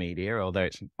social media, although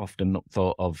it's often not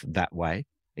thought of that way.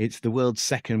 It's the world's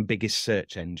second biggest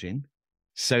search engine.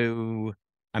 So,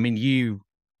 I mean, you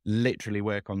literally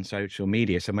work on social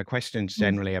media. So my question's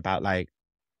generally about like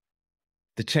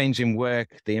the change in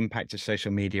work, the impact of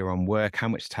social media on work, how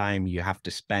much time you have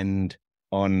to spend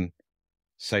on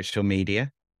social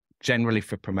media, generally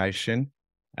for promotion,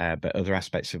 but other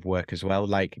aspects of work as well.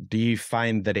 Like, do you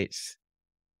find that it's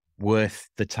worth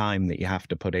the time that you have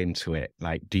to put into it?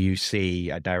 Like, do you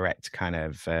see a direct kind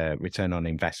of return on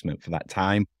investment for that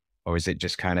time? Or is it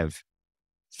just kind of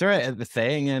throw it at the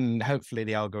thing and hopefully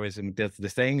the algorithm does the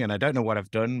thing? And I don't know what I've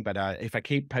done, but if I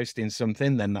keep posting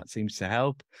something, then that seems to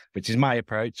help, which is my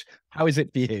approach. How is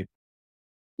it for you?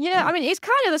 Yeah, I mean, it's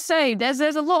kind of the same. There's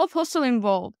a lot of hustle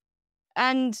involved.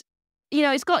 And,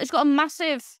 it's got a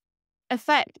massive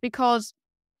effect because,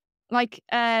 like,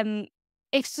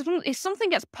 if something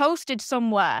gets posted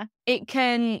somewhere, it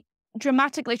can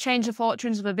dramatically change the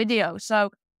fortunes of a video. So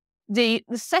the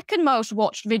second most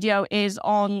watched video is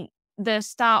on the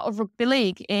start of rugby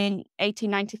league in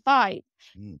 1895.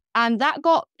 And that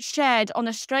got shared on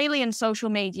Australian social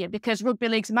media because rugby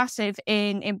league's massive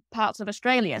in parts of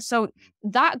Australia. So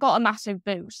that got a massive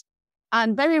boost.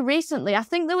 And very recently, I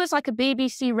think there was like a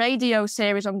BBC radio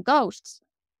series on ghosts.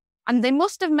 And they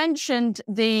must have mentioned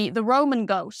the Roman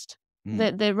ghost,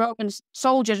 the Roman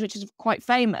soldiers, which is quite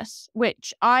famous,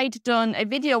 which I'd done a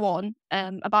video on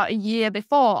about a year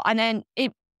before. And then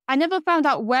I never found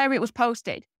out where it was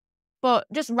posted, but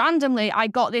just randomly, I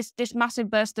got this massive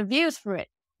burst of views for it.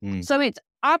 So it's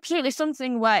absolutely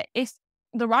something where if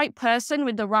the right person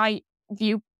with the right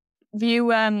view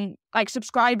like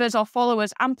subscribers or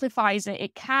followers amplifies it,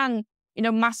 it can,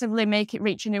 massively make it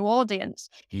reach a new audience.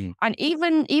 And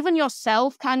even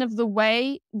yourself, kind of the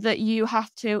way that you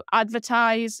have to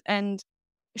advertise and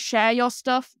share your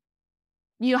stuff,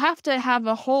 you have to have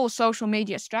a whole social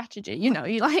media strategy,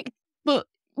 but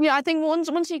I think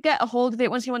once you get a hold of it,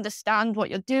 once you understand what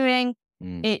you're doing,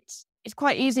 it's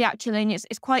quite easy actually. And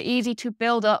it's quite easy to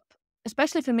build up,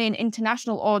 especially for me, an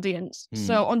international audience.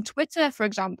 So on Twitter, for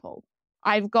example,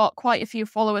 I've got quite a few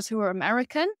followers who are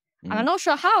American. And I'm not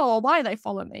sure how or why they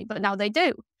follow me, but now they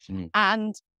do.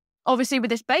 And obviously with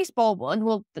this baseball one,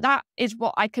 well, that is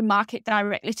what I can market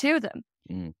directly to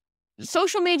them.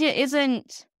 Social media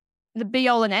isn't the be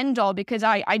all and end all because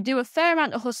I do a fair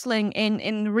amount of hustling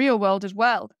in the real world as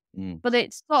well. But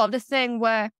it's sort of the thing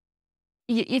where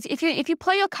if you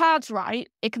play your cards right,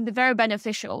 it can be very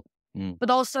beneficial. But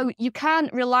also you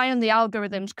can't rely on the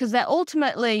algorithms because they're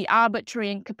ultimately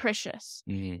arbitrary and capricious.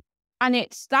 And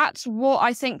that's what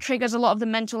I think triggers a lot of the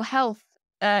mental health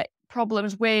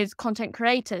problems with content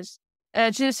creators.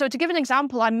 So to give an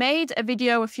example, I made a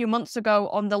video a few months ago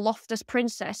on the Loftus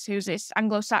Princess, who's this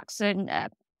Anglo-Saxon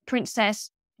princess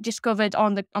discovered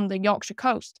on the Yorkshire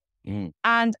coast.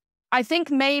 And I think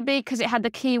maybe because it had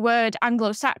the keyword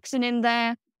Anglo-Saxon in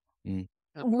there,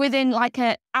 within like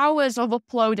hours of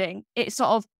uploading, it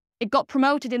got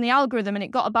promoted in the algorithm and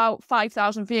it got about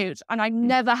 5,000 views. And I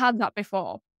never had that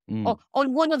before. or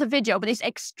on one other video, but it's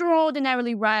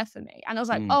extraordinarily rare for me. And I was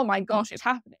like, oh my gosh, it's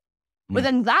happening. But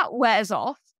then that wears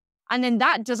off. And then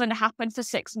that doesn't happen for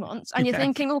 6 months. And you're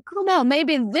thinking, oh, come on,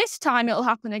 maybe this time it'll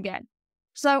happen again.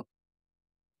 So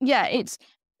yeah, it's,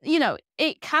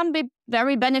 it can be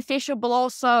very beneficial, but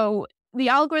also the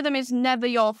algorithm is never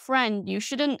your friend. You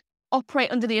shouldn't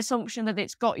operate under the assumption that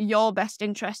it's got your best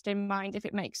interest in mind, if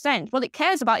it makes sense. What it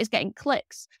cares about is getting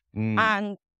clicks,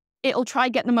 and it'll try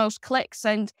get the most clicks.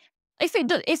 And if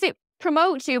it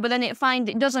promotes you, but then it finds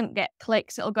it doesn't get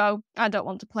clicks, it'll go, I don't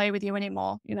want to play with you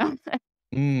anymore,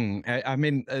 I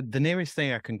mean, the nearest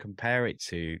thing I can compare it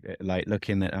to, like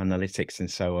looking at analytics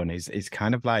and so on, is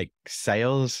kind of like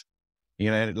sales.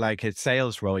 Like a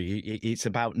sales role, it's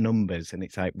about numbers, and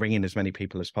it's like bringing as many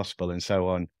people as possible and so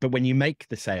on. But when you make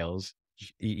the sales,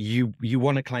 you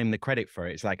want to claim the credit for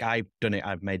it. It's like, I've done it,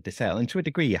 I've made the sale. And to a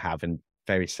degree you have, and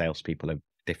various salespeople are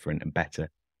different and better.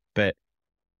 But,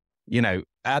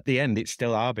 at the end, it's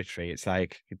still arbitrary. It's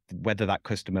like whether that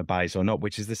customer buys or not,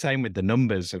 which is the same with the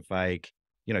numbers of like,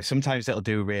 sometimes it'll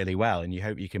do really well and you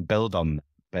hope you can build on that,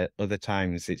 but other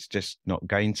times it's just not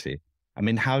going to. I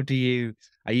mean,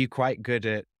 are you quite good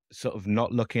at sort of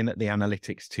not looking at the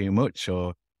analytics too much,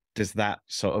 or does that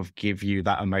sort of give you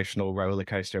that emotional roller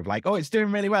coaster of like, oh, it's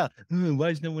doing really well, why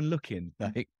is no one looking?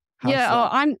 Like,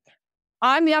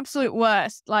 I'm the absolute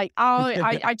worst. Like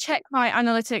I check my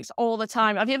analytics all the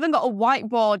time. I've even got a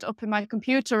whiteboard up in my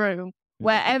computer room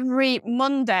where every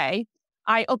Monday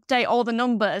I update all the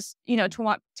numbers,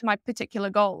 to my particular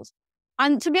goals.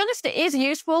 And to be honest, it is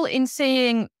useful in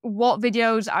seeing what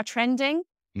videos are trending,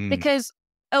 because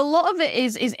a lot of it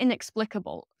is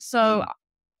inexplicable. So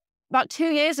about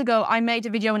 2 years ago, I made a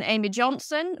video on Amy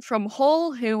Johnson from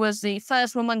Hull, who was the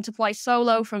first woman to fly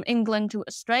solo from England to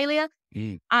Australia.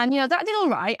 And, that did all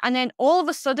right. And then all of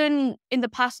a sudden, in the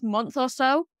past month or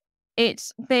so,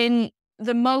 it's been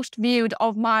the most viewed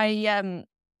of my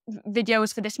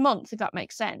videos for this month, if that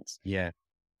makes sense. Yeah.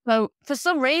 So for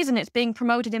some reason, it's being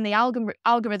promoted in the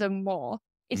algorithm more.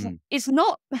 It's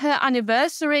not her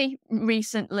anniversary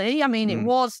recently. I mean, it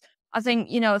was, I think,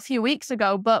 a few weeks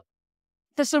ago, but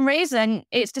for some reason,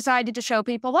 it's decided to show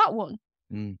people that one.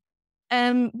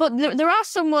 But there are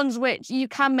some ones which you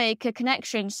can make a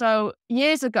connection. So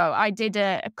years ago, I did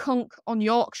a Kunk on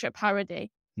Yorkshire parody.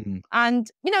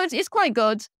 And, it's quite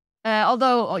good.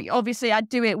 Although, obviously, I'd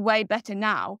do it way better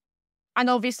now. And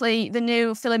obviously, the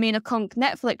new Philomena Kunk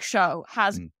Netflix show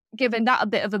has given that a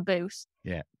bit of a boost.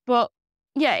 Yeah. But,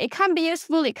 yeah, it can be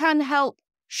useful. It can help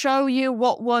show you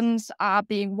what ones are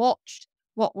being watched,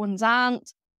 what ones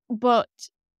aren't. But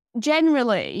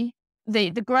generally,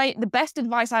 the best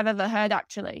advice I've ever heard,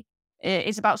 actually,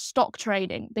 is about stock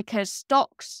trading, because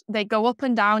stocks, they go up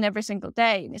and down every single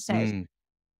day. And it says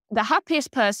the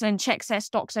happiest person checks their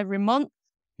stocks every month.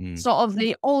 Sort of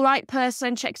the all right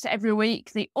person checks it every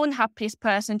week. The unhappiest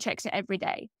person checks it every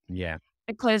day. Yeah.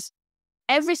 Because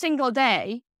every single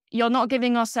day, you're not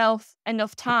giving yourself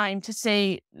enough time to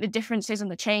see the differences and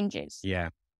the changes. Yeah.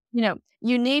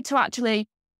 You need to actually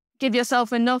give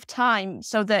yourself enough time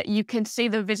so that you can see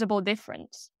the visible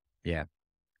difference. Yeah.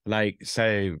 Like,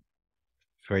 so,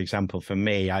 for example, for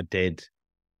me,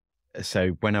 so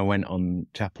when I went on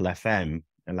Chapel FM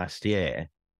last year,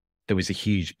 there was a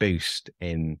huge boost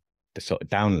in the sort of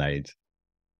downloads.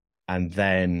 And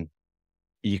then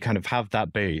you kind of have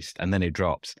that boost and then it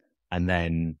drops. And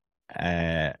then,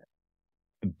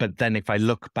 but then if I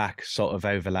look back sort of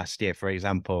over last year, for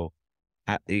example,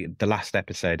 at the last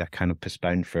episode, I kind of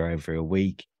postponed for over a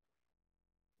week,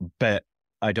 but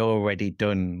I'd already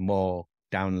done more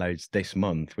downloads this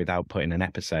month without putting an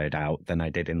episode out than I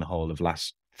did in the whole of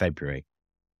last February.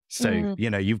 So,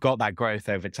 you've got that growth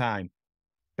over time.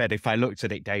 But if I looked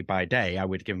at it day by day, I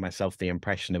would give myself the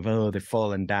impression of, oh, they've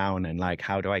fallen down, and like,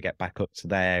 how do I get back up to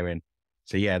there? And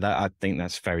so, yeah, I think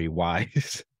that's very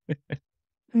wise.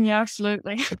 Yeah,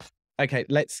 absolutely. Okay,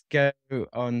 let's go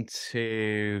on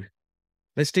to,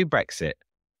 let's do Brexit.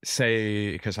 So,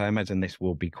 because I imagine this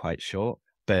will be quite short,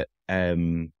 but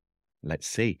let's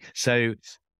see. So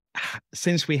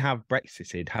since we have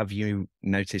Brexited, have you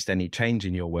noticed any change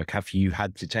in your work? Have you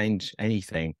had to change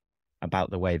anything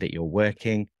about the way that you're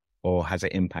working, or has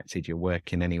it impacted your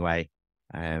work in any way?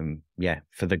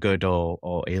 For the good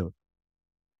or ill?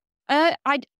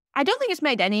 I don't think it's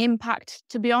made any impact,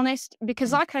 to be honest,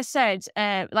 because like I said,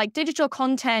 like digital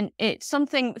content, it's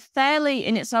something fairly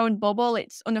in its own bubble.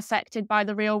 It's unaffected by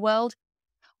the real world.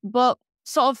 But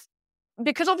sort of,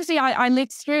 because obviously I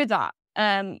lived through that.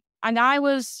 And I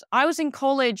was in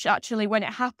college actually when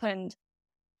it happened.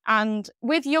 And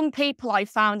with young people, I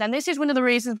found, and this is one of the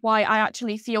reasons why I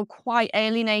actually feel quite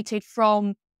alienated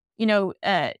from,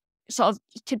 sort of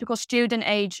typical student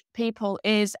age people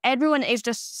is everyone is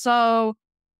just so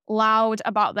loud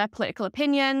about their political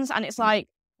opinions. And it's like,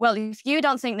 well, if you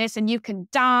don't think this, then you can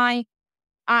die.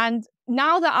 And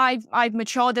now that I've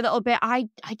matured a little bit, I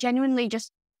genuinely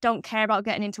just don't care about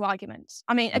getting into arguments.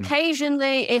 I mean,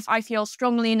 occasionally if I feel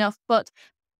strongly enough, but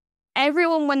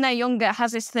everyone when they're younger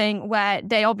has this thing where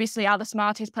they obviously are the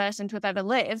smartest person to have ever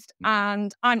lived.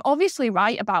 And I'm obviously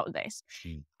right about this.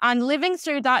 And living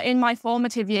through that in my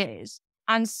formative years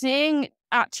and seeing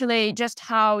actually just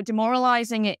how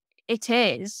demoralizing it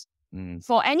is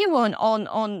for anyone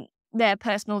on their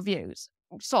personal views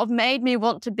sort of made me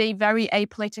want to be very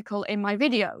apolitical in my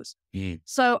videos.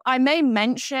 So I may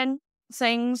mention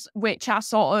things which are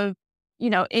sort of,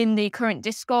 in the current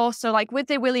discourse. So like with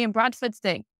the William Bradford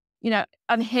thing, and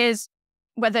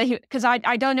because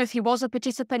I don't know if he was a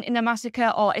participant in the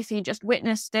massacre or if he just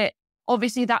witnessed it.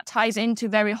 Obviously that ties into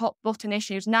very hot button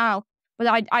issues now, but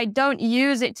I don't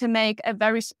use it to make a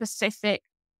very specific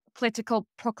political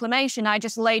proclamation. I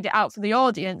just laid it out for the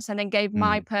audience and then gave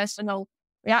my personal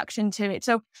reaction to it.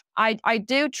 So I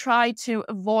do try to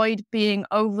avoid being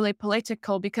overly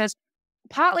political because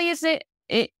partly is that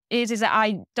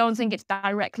I don't think it's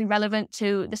directly relevant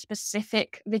to the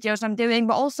specific videos I'm doing,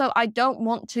 but also I don't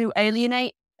want to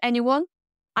alienate anyone.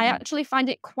 I actually find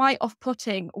it quite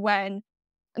off-putting when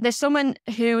there's someone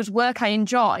whose work I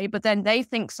enjoy, but then they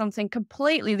think something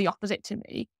completely the opposite to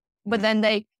me, but then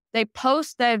they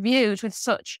post their views with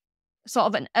such sort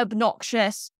of an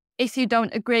obnoxious, if you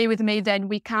don't agree with me, then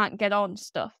we can't get on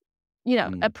stuff,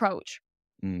 approach,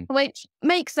 which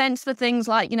makes sense for things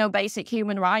like, basic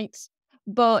human rights.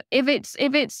 But if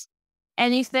it's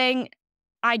anything,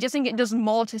 I just think it does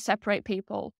more to separate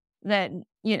people than,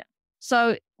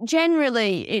 So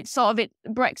generally, it's sort of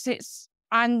Brexit's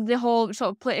and the whole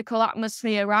sort of political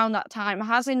atmosphere around that time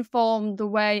has informed the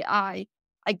way I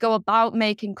go about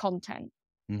making content.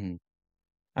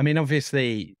 I mean,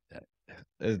 obviously,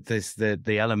 there's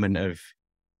the element of,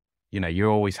 you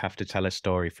always have to tell a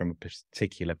story from a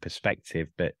particular perspective,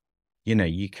 but,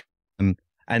 you can,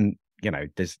 and,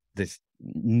 there's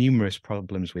numerous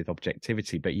problems with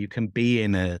objectivity, but you can be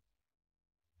in a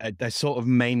sort of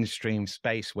mainstream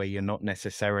space where you're not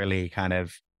necessarily kind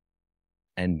of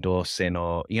endorsing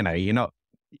or,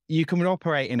 you can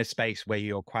operate in a space where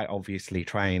you're quite obviously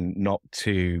trying not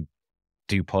to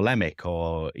do polemic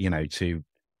or, to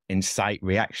incite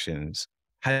reactions.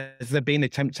 Has there been a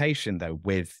temptation though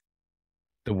with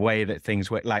the way that things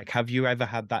work? Like, have you ever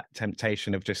had that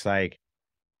temptation of just like,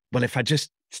 well, if I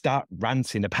just start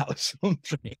ranting about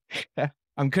something,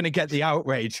 I'm going to get the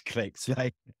outrage clicks.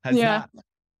 Like,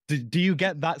 do you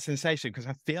get that sensation? Because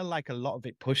I feel like a lot of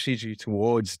it pushes you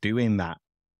towards doing that.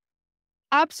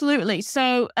 Absolutely.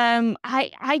 So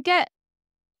I get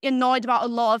annoyed about a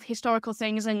lot of historical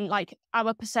things and like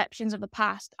our perceptions of the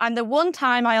past. And the one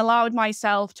time I allowed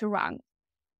myself to rant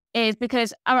is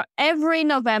because every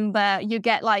November you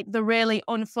get like the really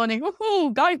unfunny,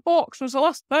 Guy Fawkes was the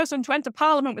last person to enter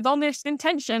Parliament with honest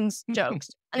intentions jokes.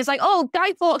 And it's like, oh,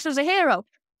 Guy Fawkes was a hero.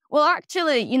 Well,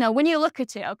 actually, when you look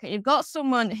at it, okay, you've got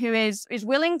someone who is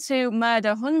willing to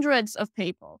murder hundreds of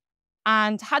people.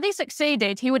 And had he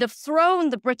succeeded, he would have thrown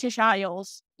the British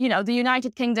Isles, the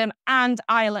United Kingdom and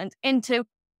Ireland into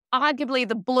arguably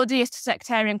the bloodiest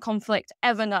sectarian conflict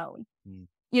ever known.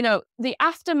 The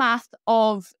aftermath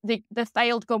of the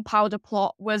failed gunpowder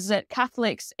plot was that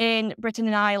Catholics in Britain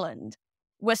and Ireland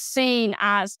were seen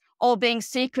as all being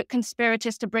secret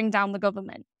conspirators to bring down the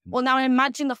government. Well, now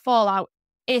imagine the fallout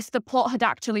if the plot had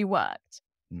actually worked.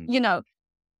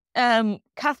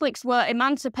 Catholics were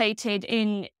emancipated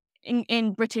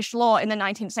in British law in the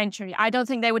 19th century. I don't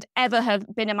think they would ever have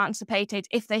been emancipated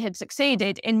if they had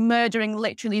succeeded in murdering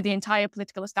literally the entire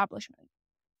political establishment.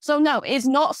 So no, it's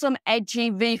not some edgy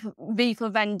V for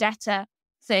Vendetta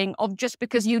thing of just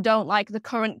because you don't like the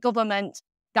current government,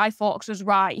 Guy Fawkes was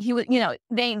right. He was,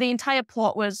 the entire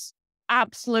plot was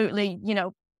absolutely,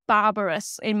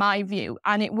 barbarous in my view,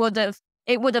 and it would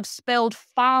have spilled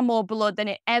far more blood than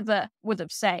it ever would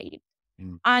have saved.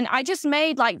 And I just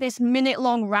made like this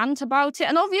minute-long rant about it.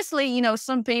 And obviously,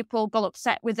 some people got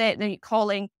upset with it. They're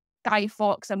calling Guy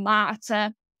Fawkes a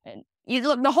martyr. And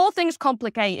look, the whole thing's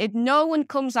complicated. No one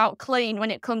comes out clean when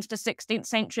it comes to 16th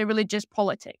century religious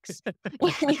politics.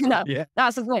 That's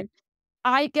the thing.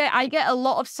 I get a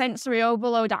lot of sensory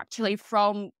overload actually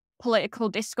from political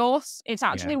discourse. It's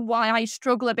actually why I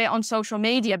struggle a bit on social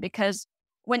media, because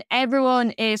when everyone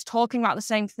is talking about the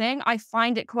same thing, I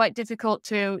find it quite difficult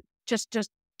to just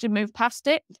to move past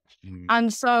it.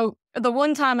 And so the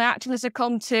one time I actually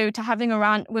succumbed to having a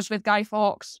rant was with Guy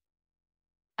Fawkes.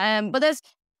 But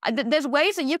there's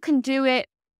ways that you can do it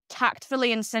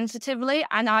tactfully and sensitively.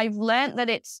 And I've learned that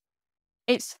it's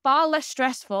far less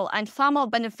stressful and far more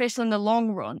beneficial in the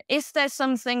long run. If there's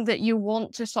something that you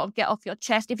want to sort of get off your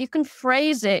chest, if you can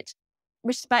phrase it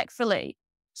respectfully.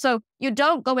 So you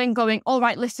don't go in going, all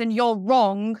right, listen, you're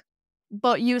wrong,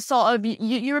 but you sort of,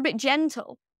 you're a bit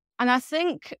gentle. And I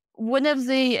think one of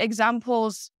the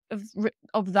examples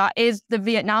of that is the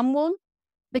Vietnam one,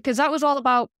 because that was all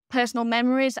about personal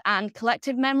memories and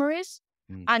collective memories.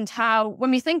 And how, when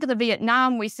we think of the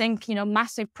Vietnam, we think,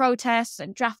 massive protests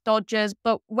and draft dodgers.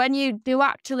 But when you do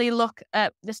actually look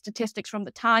at the statistics from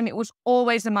the time, it was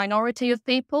always a minority of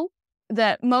people.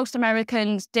 That most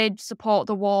Americans did support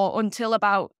the war until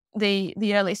about the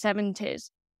early 70s.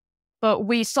 But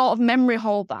we sort of memory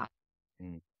hold that.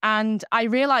 And I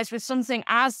realized with something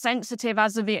as sensitive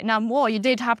as the Vietnam War, you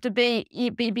did have to be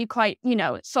quite,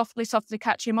 softly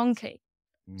catch your monkey.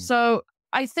 So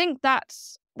I think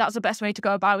that's the best way to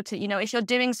go about it. If you're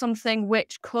doing something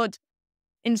which could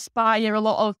inspire a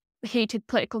lot of heated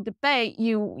political debate,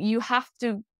 you have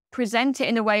to present it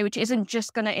in a way which isn't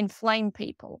just going to inflame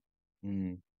people.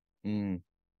 Yeah.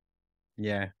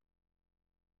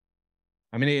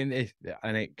 I mean,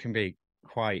 it can be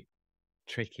quite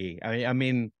tricky. I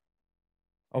mean,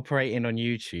 operating on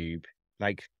YouTube,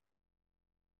 like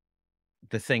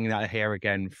the thing that I hear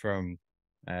again from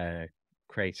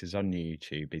creators on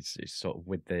YouTube is sort of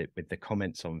with the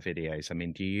comments on videos. I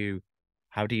mean,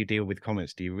 how do you deal with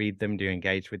comments? Do you read them? Do you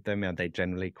engage with them? Are they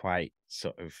generally quite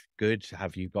sort of good?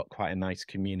 Have you got quite a nice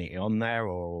community on there,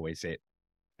 or is it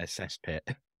a cesspit?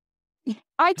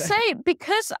 I'd say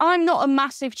because I'm not a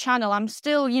massive channel, I'm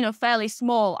still, fairly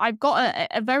small. I've got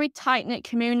a very tight-knit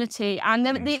community, and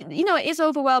it is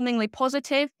overwhelmingly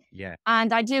positive. Yeah.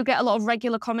 And I do get a lot of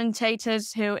regular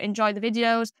commentators who enjoy the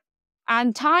videos.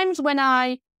 And times when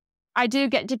I do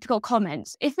get difficult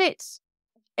comments, if it's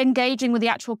engaging with the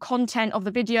actual content of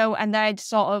the video and they're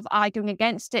sort of arguing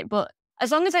against it, but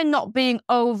as long as they're not being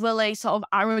overly sort of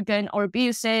arrogant or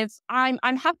abusive, I'm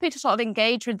happy to sort of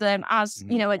engage with them as,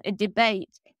 a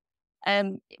debate.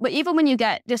 But even when you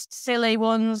get just silly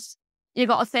ones, you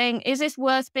got to think, is this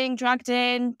worth being dragged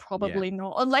in? Probably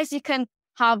not, unless you can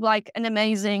have like an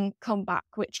amazing comeback,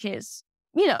 which is,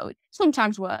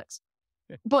 sometimes works.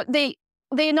 But the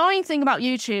annoying thing about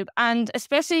YouTube, and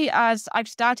especially as I've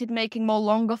started making more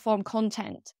longer form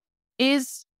content,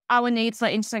 is our need for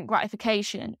instant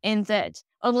gratification, in that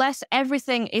unless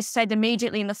everything is said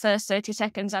immediately in the first 30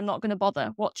 seconds, I'm not going to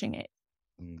bother watching it.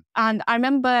 And I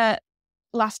remember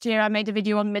last year I made a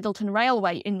video on Middleton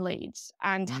Railway in Leeds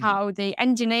and how the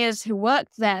engineers who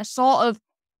worked there sort of,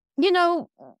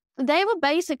 they were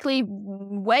basically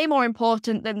way more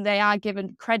important than they are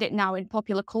given credit now in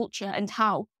popular culture, and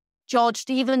how George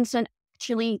Stephenson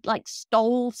actually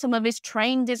stole some of his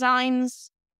train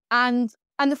designs. And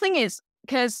the thing is,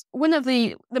 because one of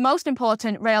the most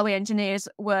important railway engineers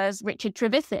was Richard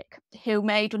Trevithick, who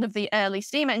made one of the early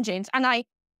steam engines. And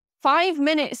 5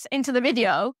 minutes into the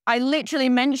video, I literally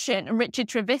mentioned Richard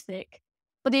Trevithick.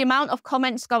 But the amount of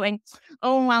comments going,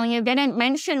 oh, well, you didn't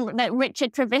mention that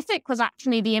Richard Trevithick was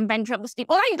actually the inventor of the steam.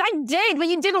 Well, I did, but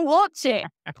you didn't watch it.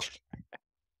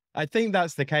 I think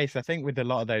that's the case. I think with a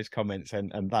lot of those comments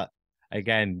and that,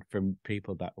 again, from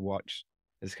people that watch,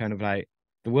 it's kind of like,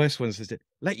 the worst ones is that,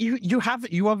 you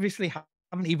obviously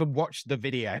haven't even watched the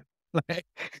video.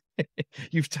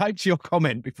 You've typed your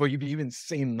comment before you've even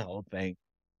seen the whole thing.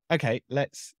 Okay,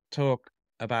 let's talk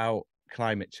about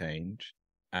climate change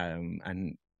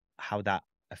and how that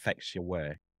affects your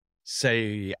work. So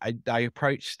I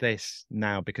approach this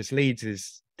now because Leeds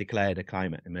has declared a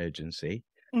climate emergency.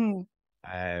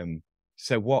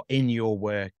 So what in your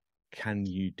work can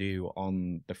you do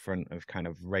on the front of kind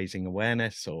of raising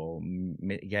awareness or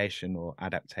mitigation or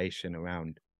adaptation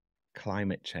around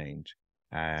climate change?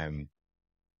 So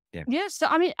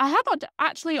I mean, I have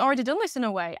actually already done this in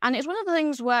a way, and it's one of the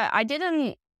things where I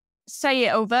didn't say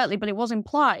it overtly, but it was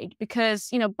implied, because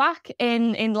back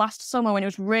in last summer when it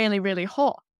was really, really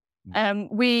hot,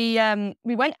 we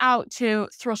went out to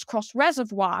Thrushcross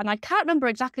Reservoir, and I can't remember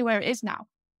exactly where it is now,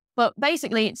 but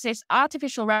basically it's this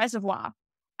artificial reservoir.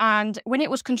 And when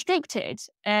it was constructed,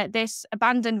 this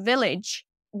abandoned village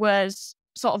was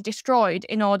sort of destroyed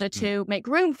in order to make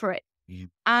room for it.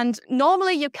 And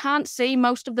normally you can't see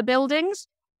most of the buildings,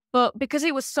 but because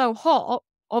it was so hot,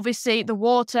 obviously the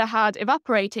water had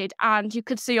evaporated and you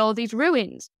could see all these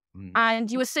ruins. And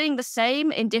you were seeing the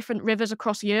same in different rivers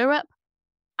across Europe.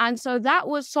 And so that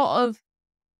was sort of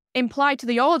implied to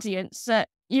the audience that,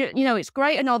 it's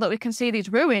great and all that we can see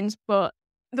these ruins, but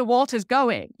the water's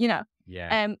going, Yeah.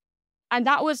 And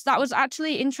that was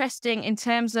actually interesting in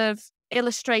terms of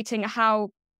illustrating how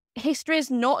history is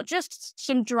not just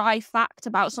some dry fact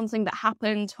about something that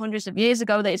happened hundreds of years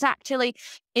ago, that it's actually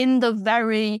in the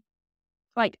very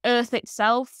like Earth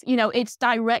itself. You know, it's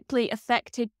directly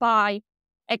affected by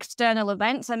external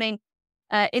events. I mean,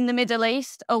 in the Middle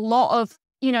East, a lot of,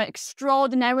 you know,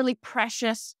 extraordinarily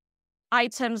precious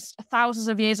items thousands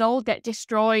of years old get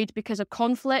destroyed because of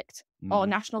conflict or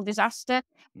national disaster.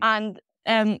 And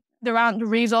there aren't the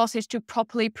resources to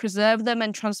properly preserve them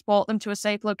and transport them to a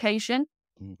safe location.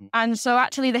 And so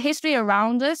actually the history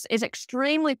around us is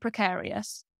extremely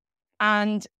precarious,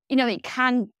 and, you know, it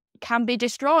can be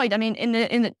destroyed. I mean, in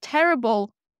the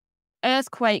terrible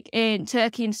earthquake in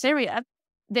Turkey and Syria,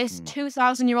 this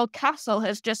 2,000-year-old castle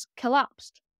has just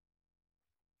collapsed.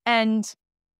 And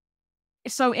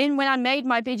so when I made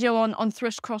my video on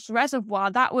Thrushcross Reservoir,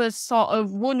 that was sort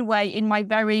of one way in my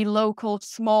very local,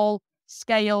 small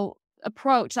scale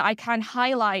approach that I can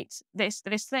highlight this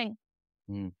thing.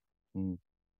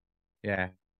 Yeah.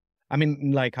 I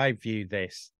mean, like, I view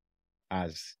this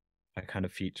as a kind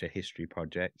of future history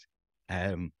project.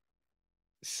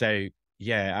 So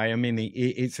yeah, I mean,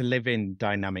 it's a living,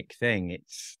 dynamic thing.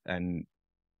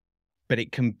 But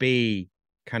it can be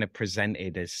kind of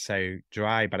presented as so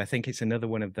dry. But I think it's another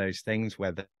one of those things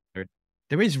where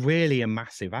there is really a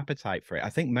massive appetite for it. I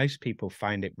think most people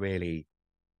find it really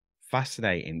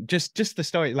fascinating. Just the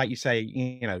story, like you say,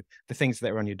 you know, the things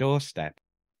that are on your doorstep,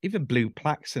 even blue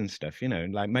plaques and stuff, you know,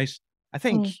 like I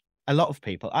think a lot of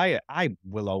people, I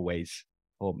will always,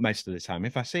 or most of the time,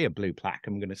 if I see a blue plaque,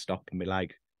 I'm going to stop and be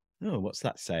like, oh, what's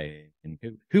that saying? And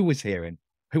who was here and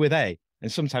who are they?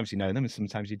 And sometimes you know them and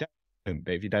sometimes you don't.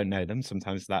 But if you don't know them,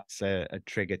 sometimes that's a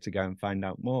trigger to go and find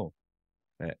out more.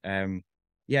 But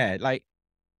yeah, like,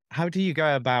 how do you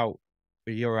go about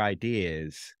your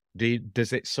ideas?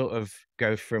 Does it sort of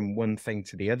go from one thing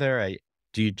to the other?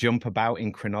 Do you jump about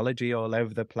in chronology all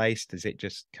over the place? Does it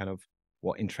just kind of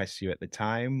what interests you at the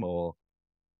time, or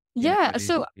yeah?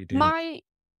 So you do my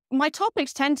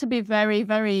topics tend to be very,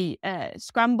 very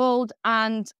scrambled,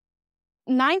 and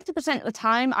 90% of the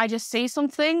time I just see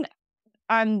something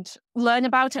and learn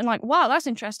about it and like, wow, that's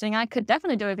interesting. I could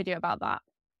definitely do a video about that.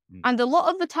 And a lot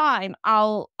of the time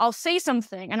I'll see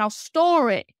something and I'll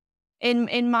store it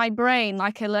in my brain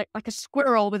like a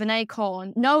squirrel with an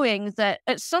acorn, knowing that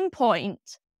at some point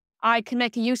I can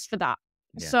make a use for that.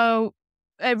 Yeah. So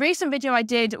a recent video I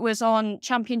did was on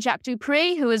Champion Jack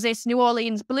Dupree, who was this New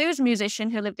Orleans blues musician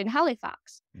who lived in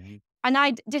Halifax. And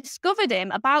I discovered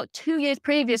him about 2 years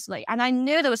previously, and I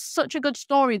knew there was such a good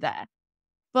story there,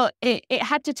 but it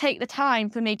had to take the time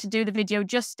for me to do the video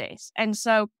justice. And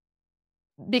so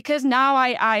because now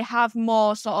I have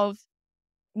more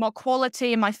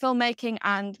quality in my filmmaking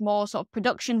and more sort of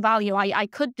production value, I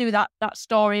could do that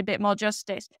story a bit more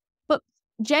justice. But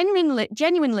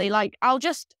genuinely, like, I'll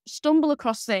just stumble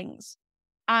across things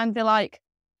and be like,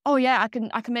 oh yeah, I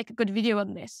can make a good video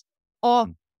on this. Or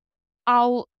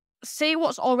I'll see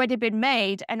what's already been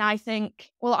made and I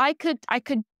think, well, I could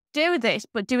do this,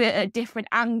 but do it at a different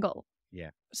angle.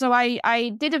 Yeah. So I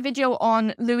did a video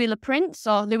on Louis Le Prince,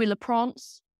 or Louis Le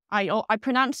Prince. I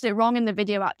pronounced it wrong in the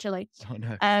video, actually. Oh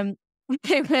no.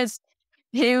 It was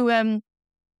who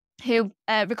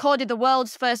recorded the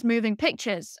world's first moving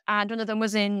pictures, and one of them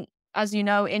was in, as you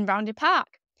know, in Roundy Park.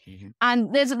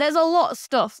 And there's a lot of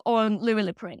stuff on Louis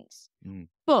Le Prince,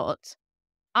 but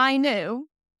I knew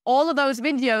all of those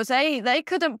videos, they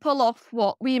couldn't pull off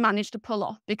what we managed to pull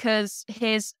off, because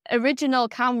his original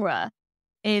camera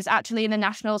is actually in the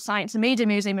National Science and Media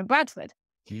Museum in Bradford.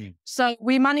 So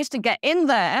we managed to get in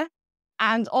there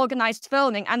and organised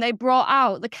filming, and they brought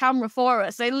out the camera for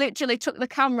us. They literally took the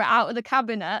camera out of the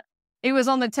cabinet. It was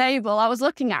on the table. I was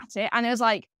looking at it and it was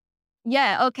like,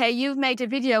 yeah, okay, you've made a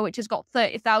video which has got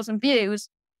 30,000 views,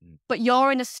 but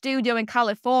you're in a studio in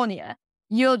California.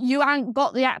 You haven't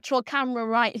got the actual camera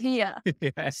right here.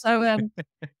 Yeah. So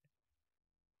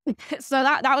so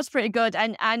that was pretty good.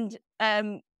 And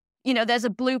you know, there's a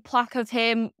blue plaque of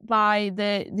him by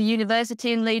the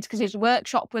university in Leeds because his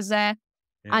workshop was there.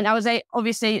 Yeah. And I was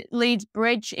obviously Leeds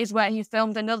Bridge is where he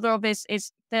filmed another of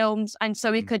his films, and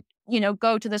so he could, you know,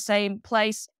 go to the same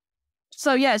place.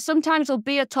 So yeah, sometimes there'll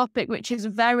be a topic which is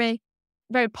very,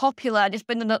 very popular and it's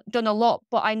been done a lot,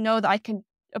 but I know that I can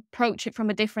approach it from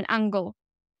a different angle.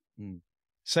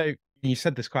 So you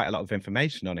said there's quite a lot of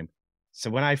information on him.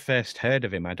 So when I first heard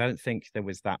of him, I don't think there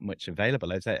was that much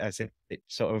available, as if it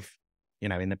sort of, you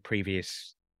know, in the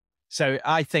previous. So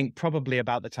I think probably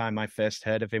about the time I first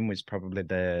heard of him was probably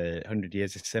the 100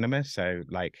 Years of Cinema. So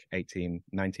like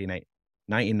 1998.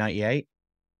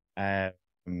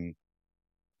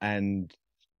 And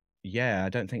Yeah, I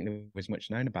don't think there was much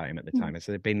known about him at the time. Has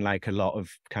there been like a lot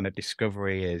of kind of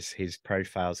discovery as his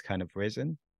profile's kind of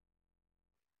risen?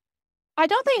 I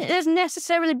don't think there's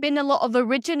necessarily been a lot of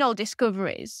original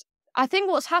discoveries. I think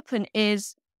what's happened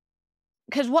is,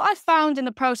 because what I found in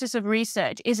the process of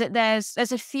research is that there's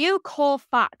a few core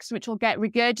facts which will get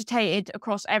regurgitated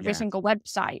across every Yeah. single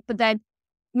website, but then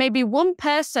maybe one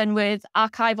person with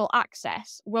archival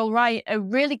access will write a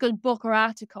really good book or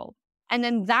article, and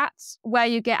then that's where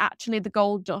you get actually the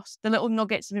gold dust, the little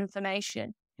nuggets of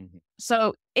information. Mhm.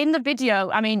 So in the video,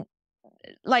 I mean,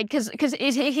 like, because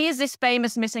he is this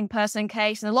famous missing person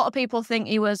case, and a lot of people think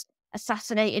he was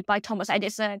assassinated by Thomas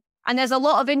Edison. And there's a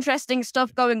lot of interesting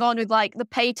stuff going on with like the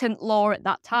patent law at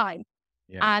that time.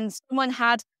 Yeah. And someone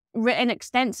had written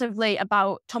extensively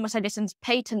about Thomas Edison's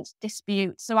patent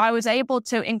dispute. So I was able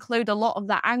to include a lot of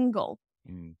that angle.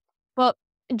 Mm. But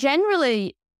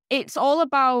generally, it's all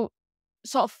about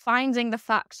sort of finding the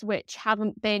facts which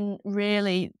haven't been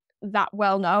really that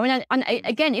well known. And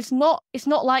again, it's not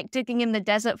like digging in the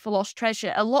desert for lost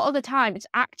treasure. A lot of the time, it's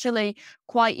actually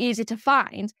quite easy to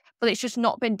find, but it's just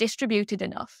not been distributed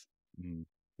enough. Mm.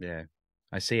 Yeah.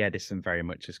 I see Edison very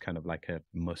much as kind of like a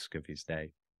Musk of his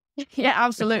day. Yeah,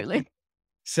 absolutely.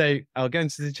 So I'll go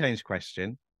into the change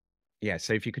question. Yeah.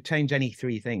 So if you could change any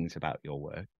 3 things about your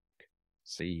work,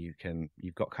 so you've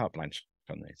got carte blanche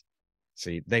on this.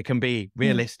 So they can be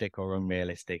realistic or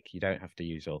unrealistic. You don't have to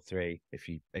use all 3.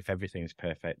 If everything is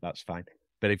perfect, that's fine.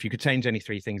 But if you could change any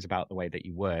 3 things about the way that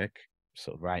you work,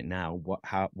 sort of right now,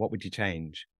 what would you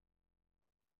change?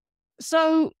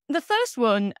 So the first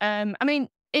one, I mean,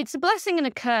 it's a blessing and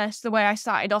a curse the way I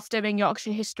started off doing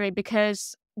Yorkshire history,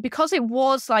 because it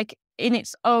was like in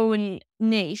its own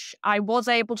niche, I was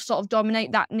able to sort of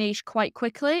dominate that niche quite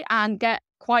quickly and get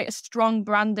quite a strong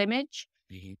brand image.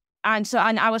 Mm-hmm.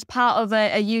 And I was part of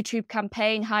a YouTube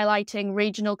campaign highlighting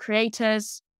regional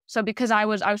creators. So because I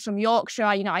was from Yorkshire,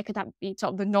 I could be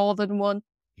sort of the northern one.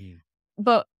 Yeah.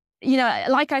 But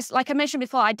like I mentioned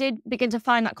before, I did begin to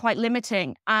find that quite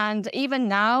limiting. And even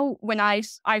now, when I've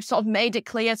sort of made it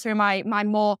clear through my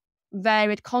more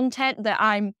varied content that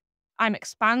I'm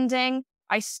expanding,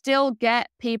 I still get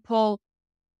people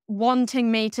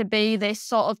wanting me to be this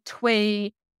sort of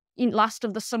twee, last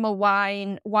of the summer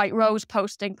wine, white rose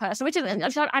posting person, which is,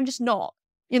 I'm just not,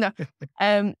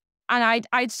 And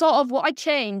I'd sort of, what I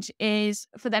change is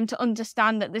for them to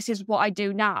understand that this is what I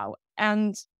do now.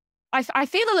 And I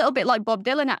feel a little bit like Bob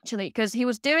Dylan, actually, because he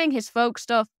was doing his folk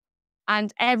stuff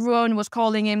and everyone was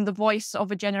calling him the voice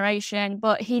of a generation,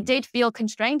 but he did feel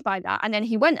constrained by that. And then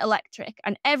he went electric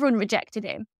and everyone rejected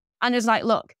him. And it's like,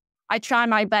 look, I try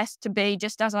my best to be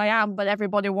just as I am, but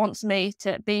everybody wants me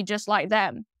to be just like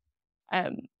them.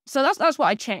 So that's what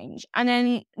I change. And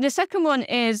then the second one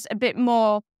is a bit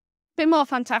more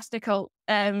fantastical.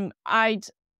 I'd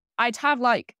have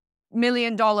like $1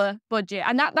 million budget,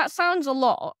 and that sounds a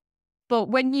lot, but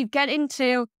when you get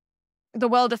into the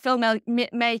world of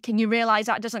filmmaking, you realize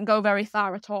that doesn't go very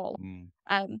far at all.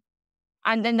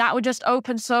 And then that would just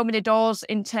open so many doors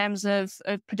in terms of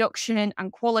production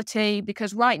and quality,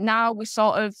 because right now we're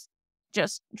sort of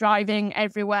just driving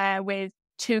everywhere with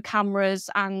 2 cameras,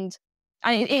 and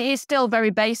it is still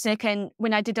very basic. And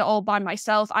when I did it all by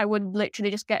myself, I would literally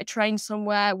just get a train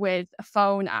somewhere with a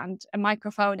phone and a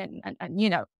microphone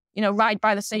and ride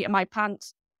by the seat of my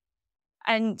pants.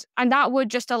 And that would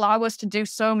just allow us to do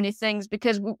so many things,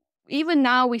 because even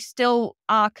now we still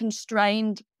are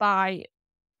constrained by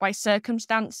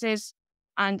circumstances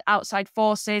and outside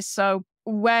forces. So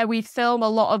where we film a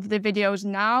lot of the videos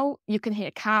now, you can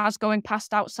hear cars going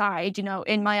past outside.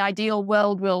 In my ideal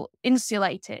world, we'll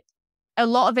insulate it. A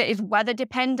lot of it is weather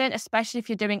dependent, especially if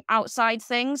you're doing outside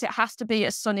things. It has to be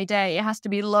a sunny day. It has to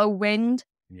be low wind.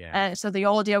 Yeah. So the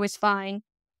audio is fine.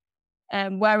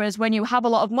 Whereas when you have a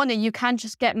lot of money, you can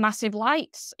just get massive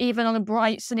lights, even on a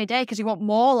bright sunny day, because you want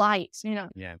more lights,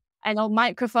 Yeah. And all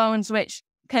microphones which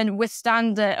can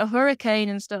withstand a hurricane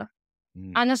and stuff.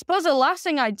 And I suppose the last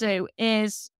thing I'd do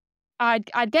is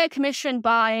I'd get commissioned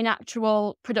by an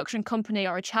actual production company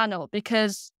or a channel,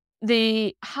 because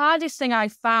the hardest thing I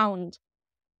found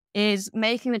is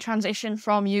making the transition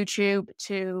from YouTube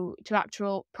to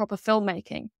actual proper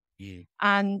filmmaking. Yeah.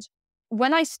 And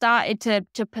when I started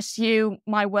to pursue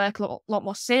my work a lot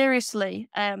more seriously,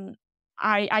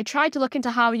 I tried to look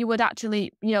into how you would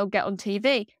actually, get on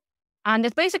TV. And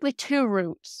there's basically 2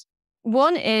 routes.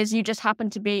 One is you just happen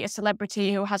to be a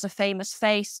celebrity who has a famous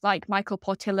face like Michael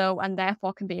Portillo and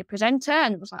therefore can be a presenter.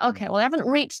 And it was like, okay, well, I haven't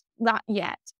reached that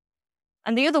yet.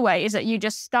 And the other way is that you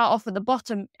just start off at the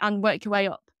bottom and work your way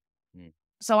up.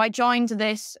 So I joined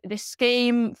this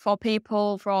scheme for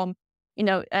people from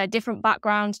different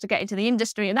backgrounds to get into the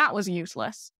industry, and that was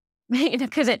useless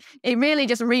because it really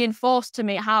just reinforced to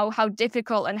me how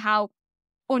difficult and how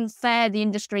unfair the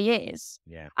industry is.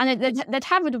 Yeah. And they'd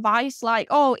have advice like,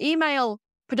 oh, email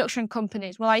production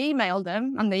companies. Well, I emailed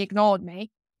them and they ignored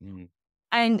me. Mm.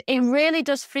 And it really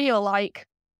does feel like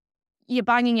you're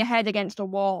banging your head against a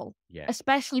wall, Yeah.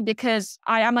 especially because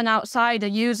I am an outsider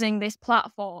using this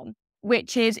platform,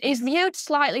 which is viewed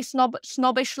slightly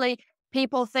snobbishly.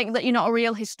 People think that you're not a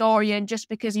real historian just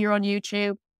because you're on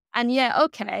YouTube. And yeah,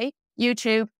 okay,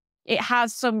 YouTube, it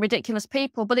has some ridiculous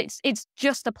people, but it's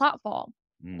just a platform.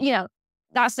 Mm.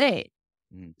 That's it.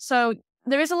 Mm. So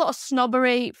there is a lot of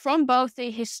snobbery from both the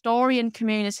historian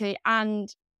community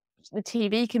and the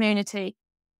TV community.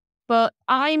 But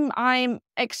I'm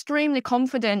extremely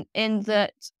confident in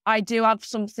that I do have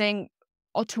something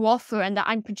to offer, and that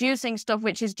I'm producing stuff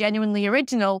which is genuinely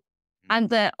original, and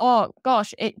that, oh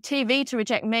gosh, TV to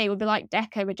reject me would be like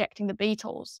Decca rejecting the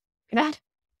Beatles.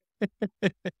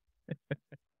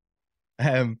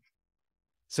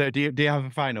 So do you have a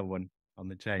final one on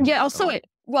the chain? Yeah, also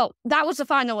well, that was the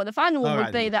final one. The final one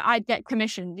would be that I'd get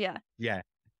commissioned. Yeah. Yeah.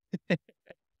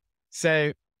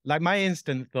 So, like, my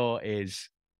instant thought is,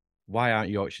 why aren't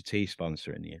Yorkshire Tea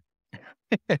sponsoring you?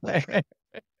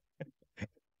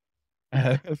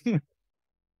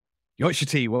 Yorkshire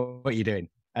Tea, what are you doing?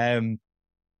 And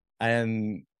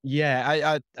yeah,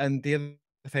 I and the other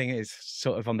thing is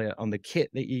sort of on the kit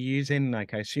that you're using.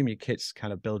 Like, I assume your kit's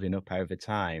kind of building up over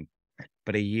time,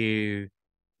 but are you,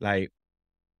 like,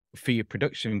 for your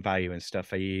production value and stuff,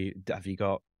 have you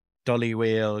got dolly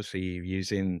wheels? Are you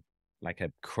using like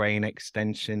a crane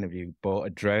extension? Have you bought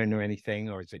a drone or anything,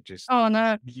 or is it just, oh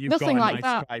no, you've nothing got a like nice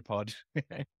that. tripod?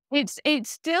 It's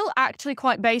still actually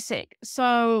quite basic.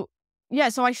 So yeah,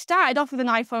 so I started off with an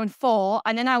iPhone 4,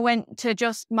 and then I went to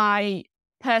just my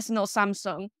personal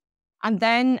Samsung. And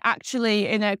then actually,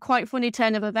 in a quite funny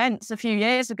turn of events a few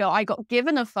years ago, I got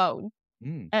given a phone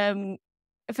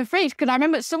for free, because I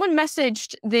remember someone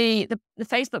messaged the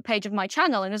Facebook page of my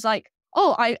channel and was like,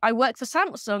 oh, I work for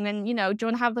Samsung, and do you want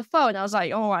to have the phone? I was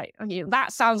like, all right,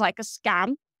 that sounds like a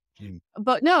scam.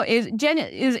 But no, it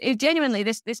genuinely,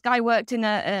 this guy worked in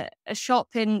a shop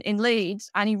in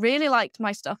Leeds, and he really liked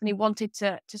my stuff, and he wanted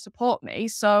to support me.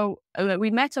 So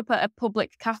we met up at a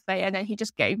public cafe, and then he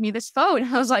just gave me this phone.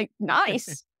 I was like,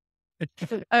 nice.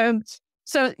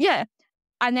 So yeah,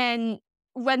 and then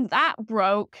when that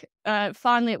broke,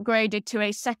 finally upgraded to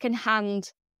a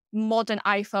second-hand modern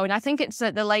iPhone. I think it's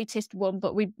the latest one,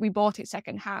 but we bought it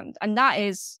second-hand, and that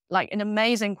is like an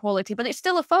amazing quality, but it's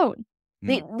still a phone.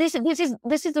 This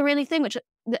is the really thing which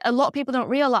a lot of people don't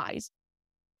realize.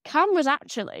 Cameras,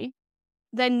 actually,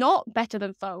 they're not better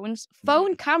than phones.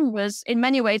 Phone cameras, in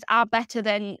many ways, are better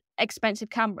than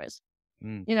expensive cameras.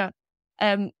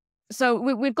 So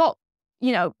we've got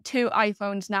 2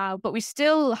 iPhones now, but we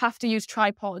still have to use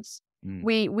tripods.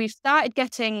 We've started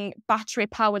getting battery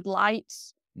powered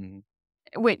lights,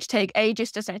 which take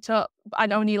ages to set up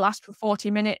and only last for 40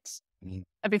 minutes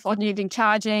before needing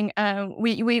charging.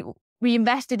 We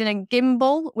invested in a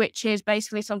gimbal, which is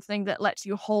basically something that lets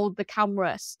you hold the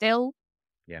camera still.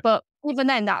 Yeah. But even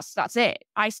then, that's it.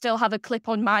 I still have a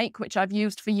clip-on mic, which I've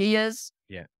used for years.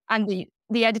 Yeah. And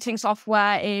the editing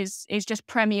software is just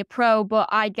Premiere Pro, but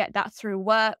I get that through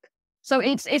work. So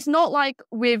it's not like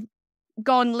we've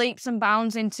gone leaps and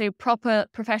bounds into proper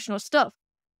professional stuff.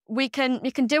 We can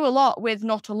do a lot with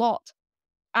not a lot.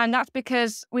 And that's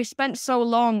because we spent so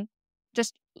long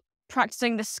just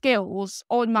practicing the skills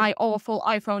on my awful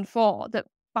iPhone 4 that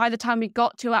by the time we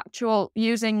got to actual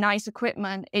using nice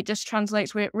equipment, it just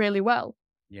translates really well.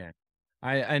 Yeah.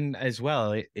 And as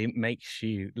well, it makes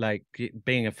you, like,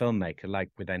 being a filmmaker, like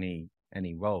with any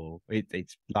role,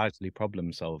 it's largely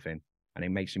problem solving, and it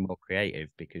makes you more creative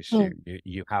because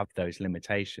you have those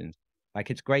limitations. Like,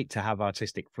 it's great to have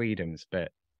artistic freedoms,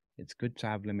 but it's good to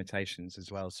have limitations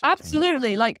as well. Sometimes.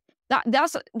 Absolutely. Like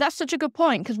that's such a good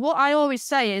point, because what I always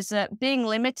say is that being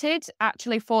limited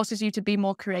actually forces you to be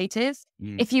more creative.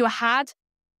 If you had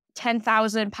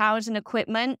 £10,000 in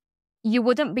equipment, you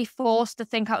wouldn't be forced to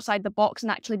think outside the box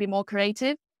and actually be more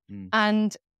creative.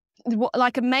 And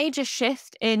like a major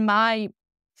shift in my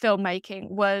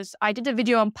filmmaking was I did a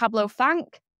video on Pablo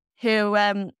Fank, who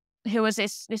was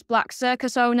this black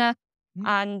circus owner,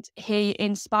 and he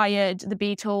inspired the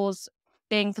Beatles,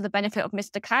 being for the benefit of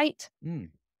Mr. Kite.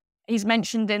 He's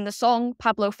mentioned in the song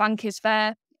Pablo Fank is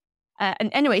Fair. And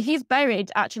anyway, he's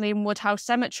buried actually in Woodhouse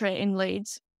Cemetery in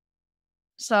Leeds.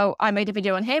 So I made a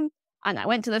video on him, and I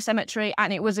went to the cemetery,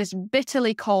 and it was this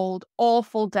bitterly cold,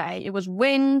 awful day. It was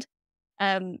wind,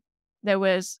 there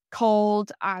was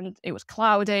cold, and it was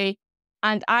cloudy.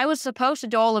 And I was supposed to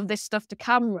do all of this stuff to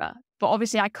camera, but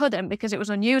obviously I couldn't because it was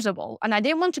unusable. And I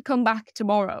didn't want to come back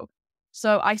tomorrow.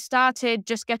 So I started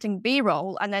just getting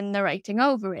B-roll and then narrating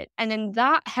over it. And then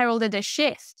that heralded a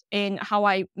shift in how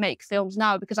I make films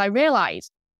now, because I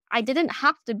realized I didn't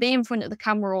have to be in front of the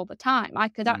camera all the time. I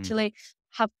could actually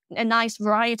have a nice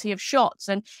variety of shots.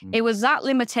 And it was that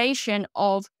limitation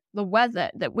of the weather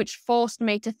which forced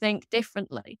me to think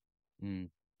differently.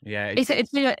 Yeah. If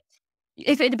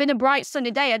it had been a bright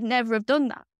sunny day, I'd never have done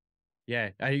that. Yeah,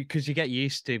 because you get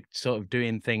used to sort of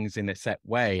doing things in a set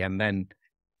way, and then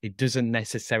it doesn't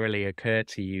necessarily occur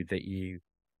to you that you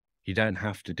don't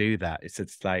have to do that.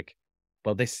 It's like,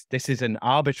 well, this is an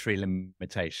arbitrary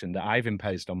limitation that I've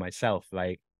imposed on myself.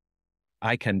 Like,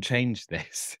 I can change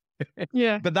this.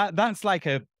 Yeah. But that's like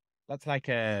a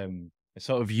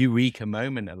sort of eureka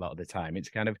moment a lot of the time.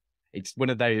 It's one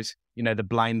of those, the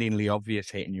blindingly obvious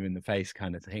hitting you in the face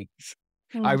kind of things.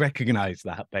 I recognize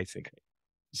that, basically.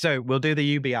 So we'll do the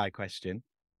UBI question.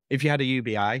 If you had a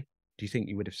UBI, do you think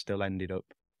you would have still ended up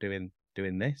doing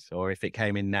this? Or if it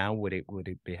came in now, would it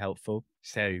be helpful?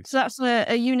 So that's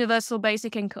a universal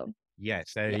basic income. Yeah,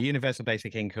 so a universal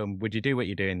basic income. Would you do what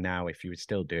you're doing now? If you would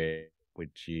still do it,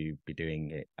 would you be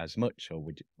doing it as much, or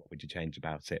what would you change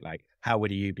about it? Like, how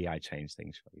would a UBI change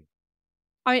things for you?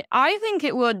 I think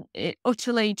it would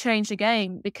utterly change the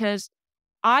game, because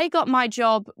I got my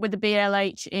job with the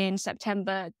BLH in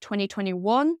September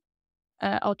 2021.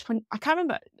 I can't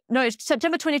remember. No, it's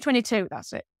September 2022.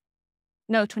 That's it.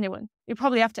 No, 21. You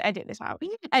probably have to edit this out.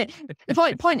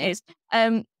 The point is,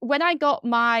 when I got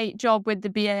my job with the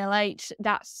BLH,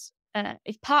 that's a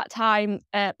part-time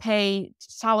paid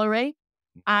salary.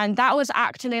 And that was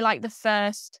actually like the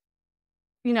first,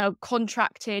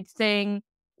 contracted thing,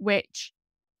 which,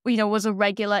 was a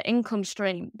regular income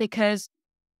stream. Because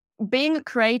being a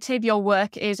creative, your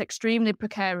work is extremely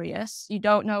precarious. You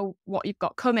don't know what you've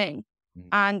got coming.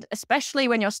 And especially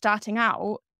when you're starting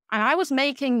out, and I was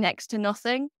making next to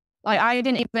nothing. Like, I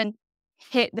didn't even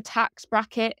hit the tax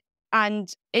bracket,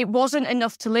 and it wasn't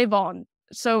enough to live on.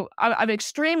 So I'm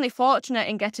extremely fortunate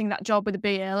in getting that job with the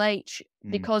BLH,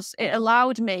 because it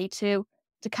allowed me to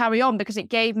carry on, because it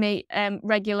gave me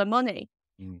regular money.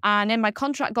 And then my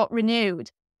contract got renewed.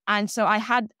 And so I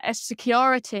had a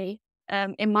security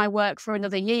in my work for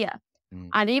another year.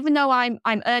 And even though I'm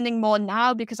earning more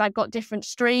now because I've got different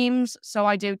streams, so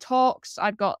I do talks,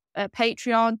 I've got a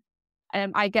Patreon,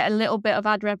 I get a little bit of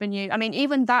ad revenue. I mean,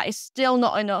 even that is still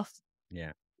not enough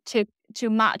to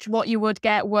match what you would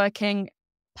get working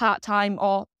part-time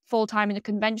or full-time in a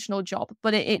conventional job.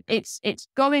 But it's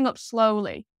going up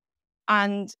slowly.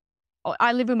 And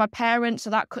I live with my parents, so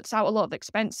that cuts out a lot of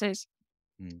expenses.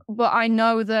 But I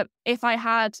know that if I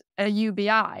had a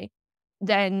UBI,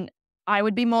 then I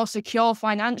would be more secure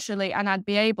financially, and I'd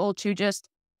be able to just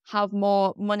have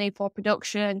more money for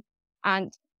production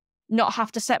and not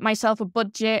have to set myself a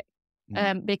budget,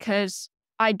 because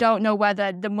I don't know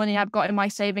whether the money I've got in my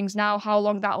savings now, how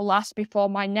long that will last before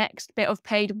my next bit of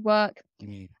paid work.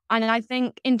 And I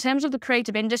think in terms of the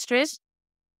creative industries,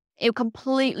 it will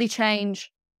completely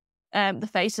change the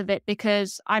face of it,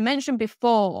 because I mentioned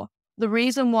before, the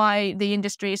reason why the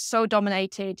industry is so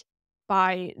dominated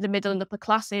by the middle and upper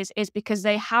classes is because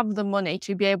they have the money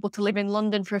to be able to live in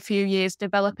London for a few years,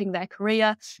 developing their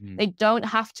career. They don't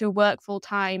have to work full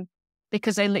time,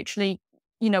 because they literally,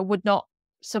 would not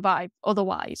survive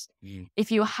otherwise.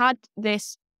 If you had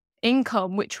this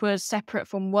income, which was separate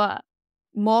from work,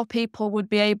 more people would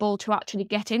be able to actually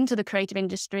get into the creative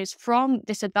industries from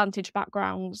disadvantaged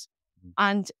backgrounds,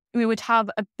 and we would have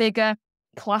a bigger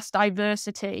class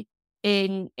diversity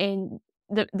in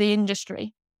the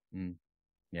industry.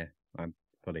 Yeah, I'm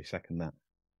fully second that.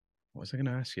 What was I going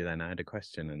to ask you then? I had a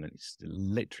question and it's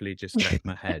literally just left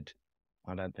my head.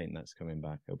 I don't think that's coming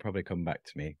back. It'll probably come back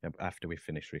to me after we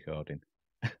finish recording.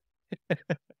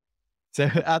 So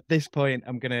at this point,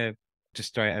 I'm going to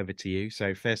just throw it over to you.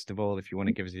 So first of all, if you want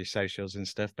to give us your socials and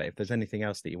stuff, but if there's anything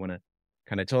else that you want to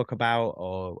kind of talk about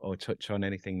or touch on,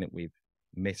 anything that we've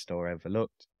missed or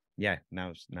overlooked,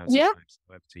 now's the time. So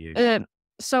over to you.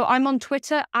 So I'm on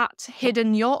Twitter at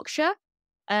Hidden Yorkshire.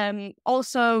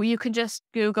 Also, you can just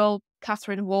Google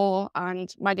Catherine Warr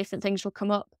and my different things will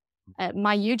come up.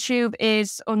 My YouTube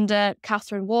is under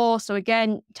Catherine Warr. So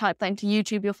again, type that into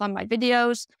YouTube, you'll find my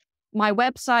videos. My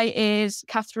website is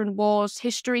Catherine Warr's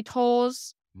History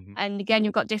Tours. And again,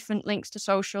 you've got different links to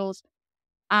socials.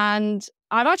 And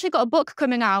I've actually got a book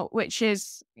coming out, which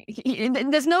is,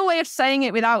 there's no way of saying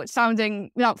it without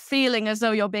feeling as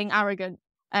though you're being arrogant.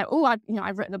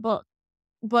 I've written a book,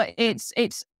 but it's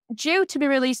due to be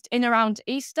released in around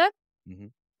Easter.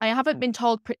 I haven't been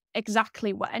told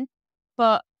exactly when,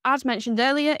 But as mentioned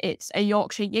earlier, it's a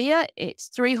Yorkshire year. It's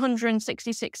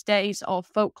 366 days of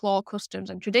folklore, customs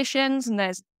and traditions. And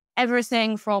there's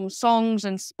everything from songs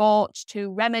and sports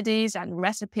to remedies and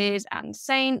recipes and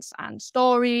saints and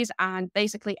stories and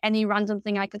basically any random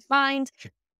thing I could find.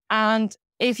 And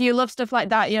if you love stuff like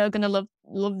that, you're going to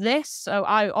love this. So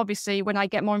I obviously, when I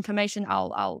get more information,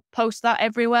 I'll post that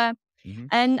everywhere.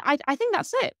 And I think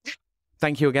that's it.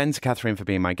 Thank you again to Catherine for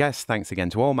being my guest. Thanks again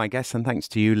to all my guests, and thanks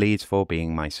to you, Leeds, for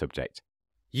being my subject.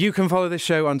 You can follow this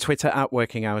show on Twitter at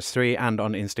Working Hours 3 and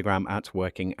on Instagram at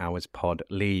Working Hours Pod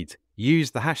Leeds.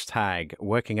 Use the hashtag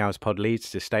Working Hours Pod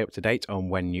Leeds to stay up to date on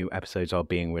when new episodes are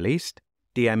being released.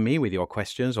 DM me with your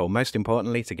questions, or most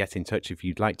importantly, to get in touch if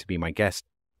you'd like to be my guest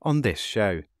on this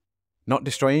show. Not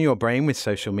destroying your brain with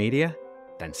social media?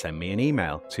 Then send me an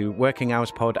email to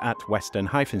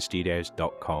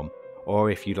workinghourspod@western-studios.com.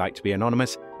 Or if you'd like to be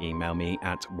anonymous, email me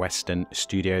at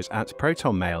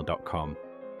westernstudios@protonmail.com.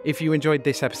 If you enjoyed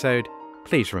this episode,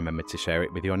 please remember to share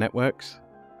it with your networks.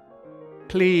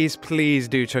 Please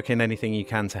do chuck in anything you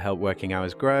can to help Working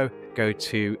Hours grow. Go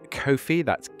to Ko-fi,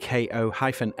 that's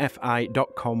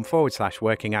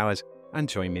ko-fi.com/working hours, and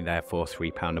join me there for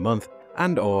 £3 a month.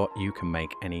 And or you can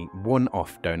make any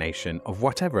one-off donation of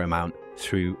whatever amount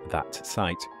through that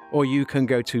site. Or you can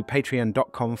go to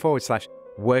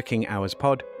patreon.com/Working Hours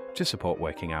Pod to support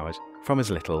Working Hours from as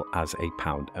little as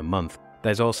 £1 a month.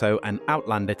 There's also an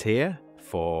Outlander tier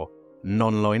for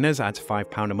non-loiners at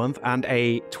 £5 a month and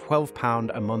a £12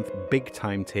 a month big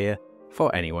time tier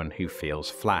for anyone who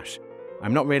feels flash.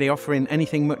 I'm not really offering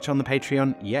anything much on the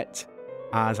Patreon yet,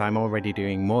 as I'm already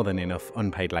doing more than enough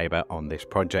unpaid labour on this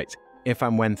project. If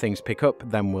and when things pick up,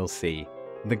 then we'll see.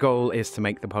 The goal is to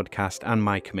make the podcast and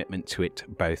my commitment to it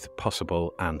both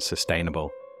possible and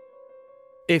sustainable.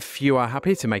 If you are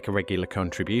happy to make a regular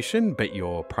contribution, but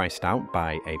you're priced out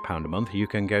by £1 a month, you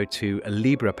can go to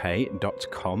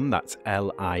librapay.com, that's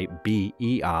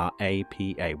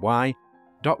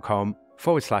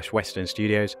librapay.com/Western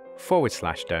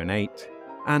Studios/donate,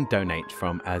 and donate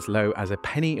from as low as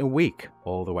 £0.01 a week,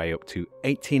 all the way up to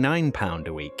 £89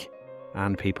 a week.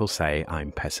 And people say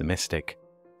I'm pessimistic.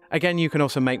 Again, you can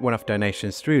also make one-off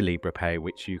donations through LibrePay,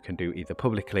 which you can do either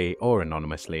publicly or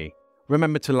anonymously.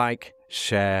 Remember to like,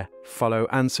 share, follow,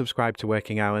 and subscribe to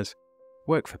Working Hours.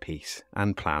 Work for peace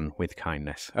and plan with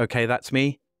kindness. Okay, that's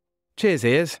me. Cheers,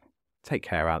 ears. Take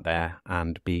care out there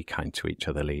and be kind to each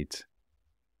other, Leeds.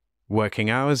 Working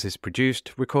Hours is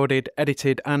produced, recorded,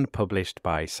 edited, and published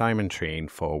by Simon Treen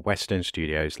for Western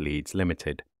Studios Leeds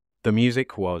Limited. The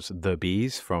music was The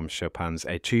Bees from Chopin's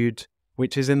Etudes,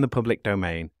 which is in the public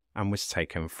domain and was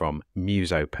taken from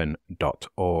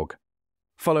musopen.org.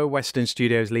 Follow Western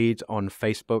Studios Leeds on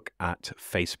Facebook at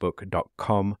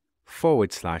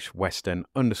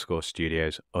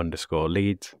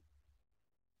facebook.com/Western_Studios_Leeds.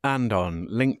 And on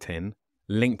LinkedIn,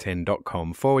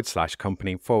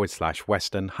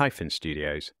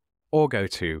 linkedin.com/company/Western-Studios, or go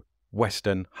to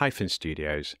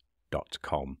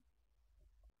western-studios.com.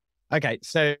 Okay,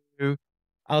 so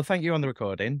I'll thank you on the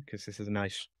recording because this is a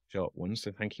nice short one.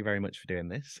 So thank you very much for doing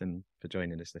this and for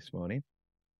joining us this morning.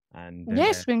 And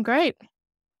yes, it's been great.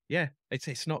 Yeah,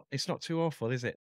 it's not too awful, is it?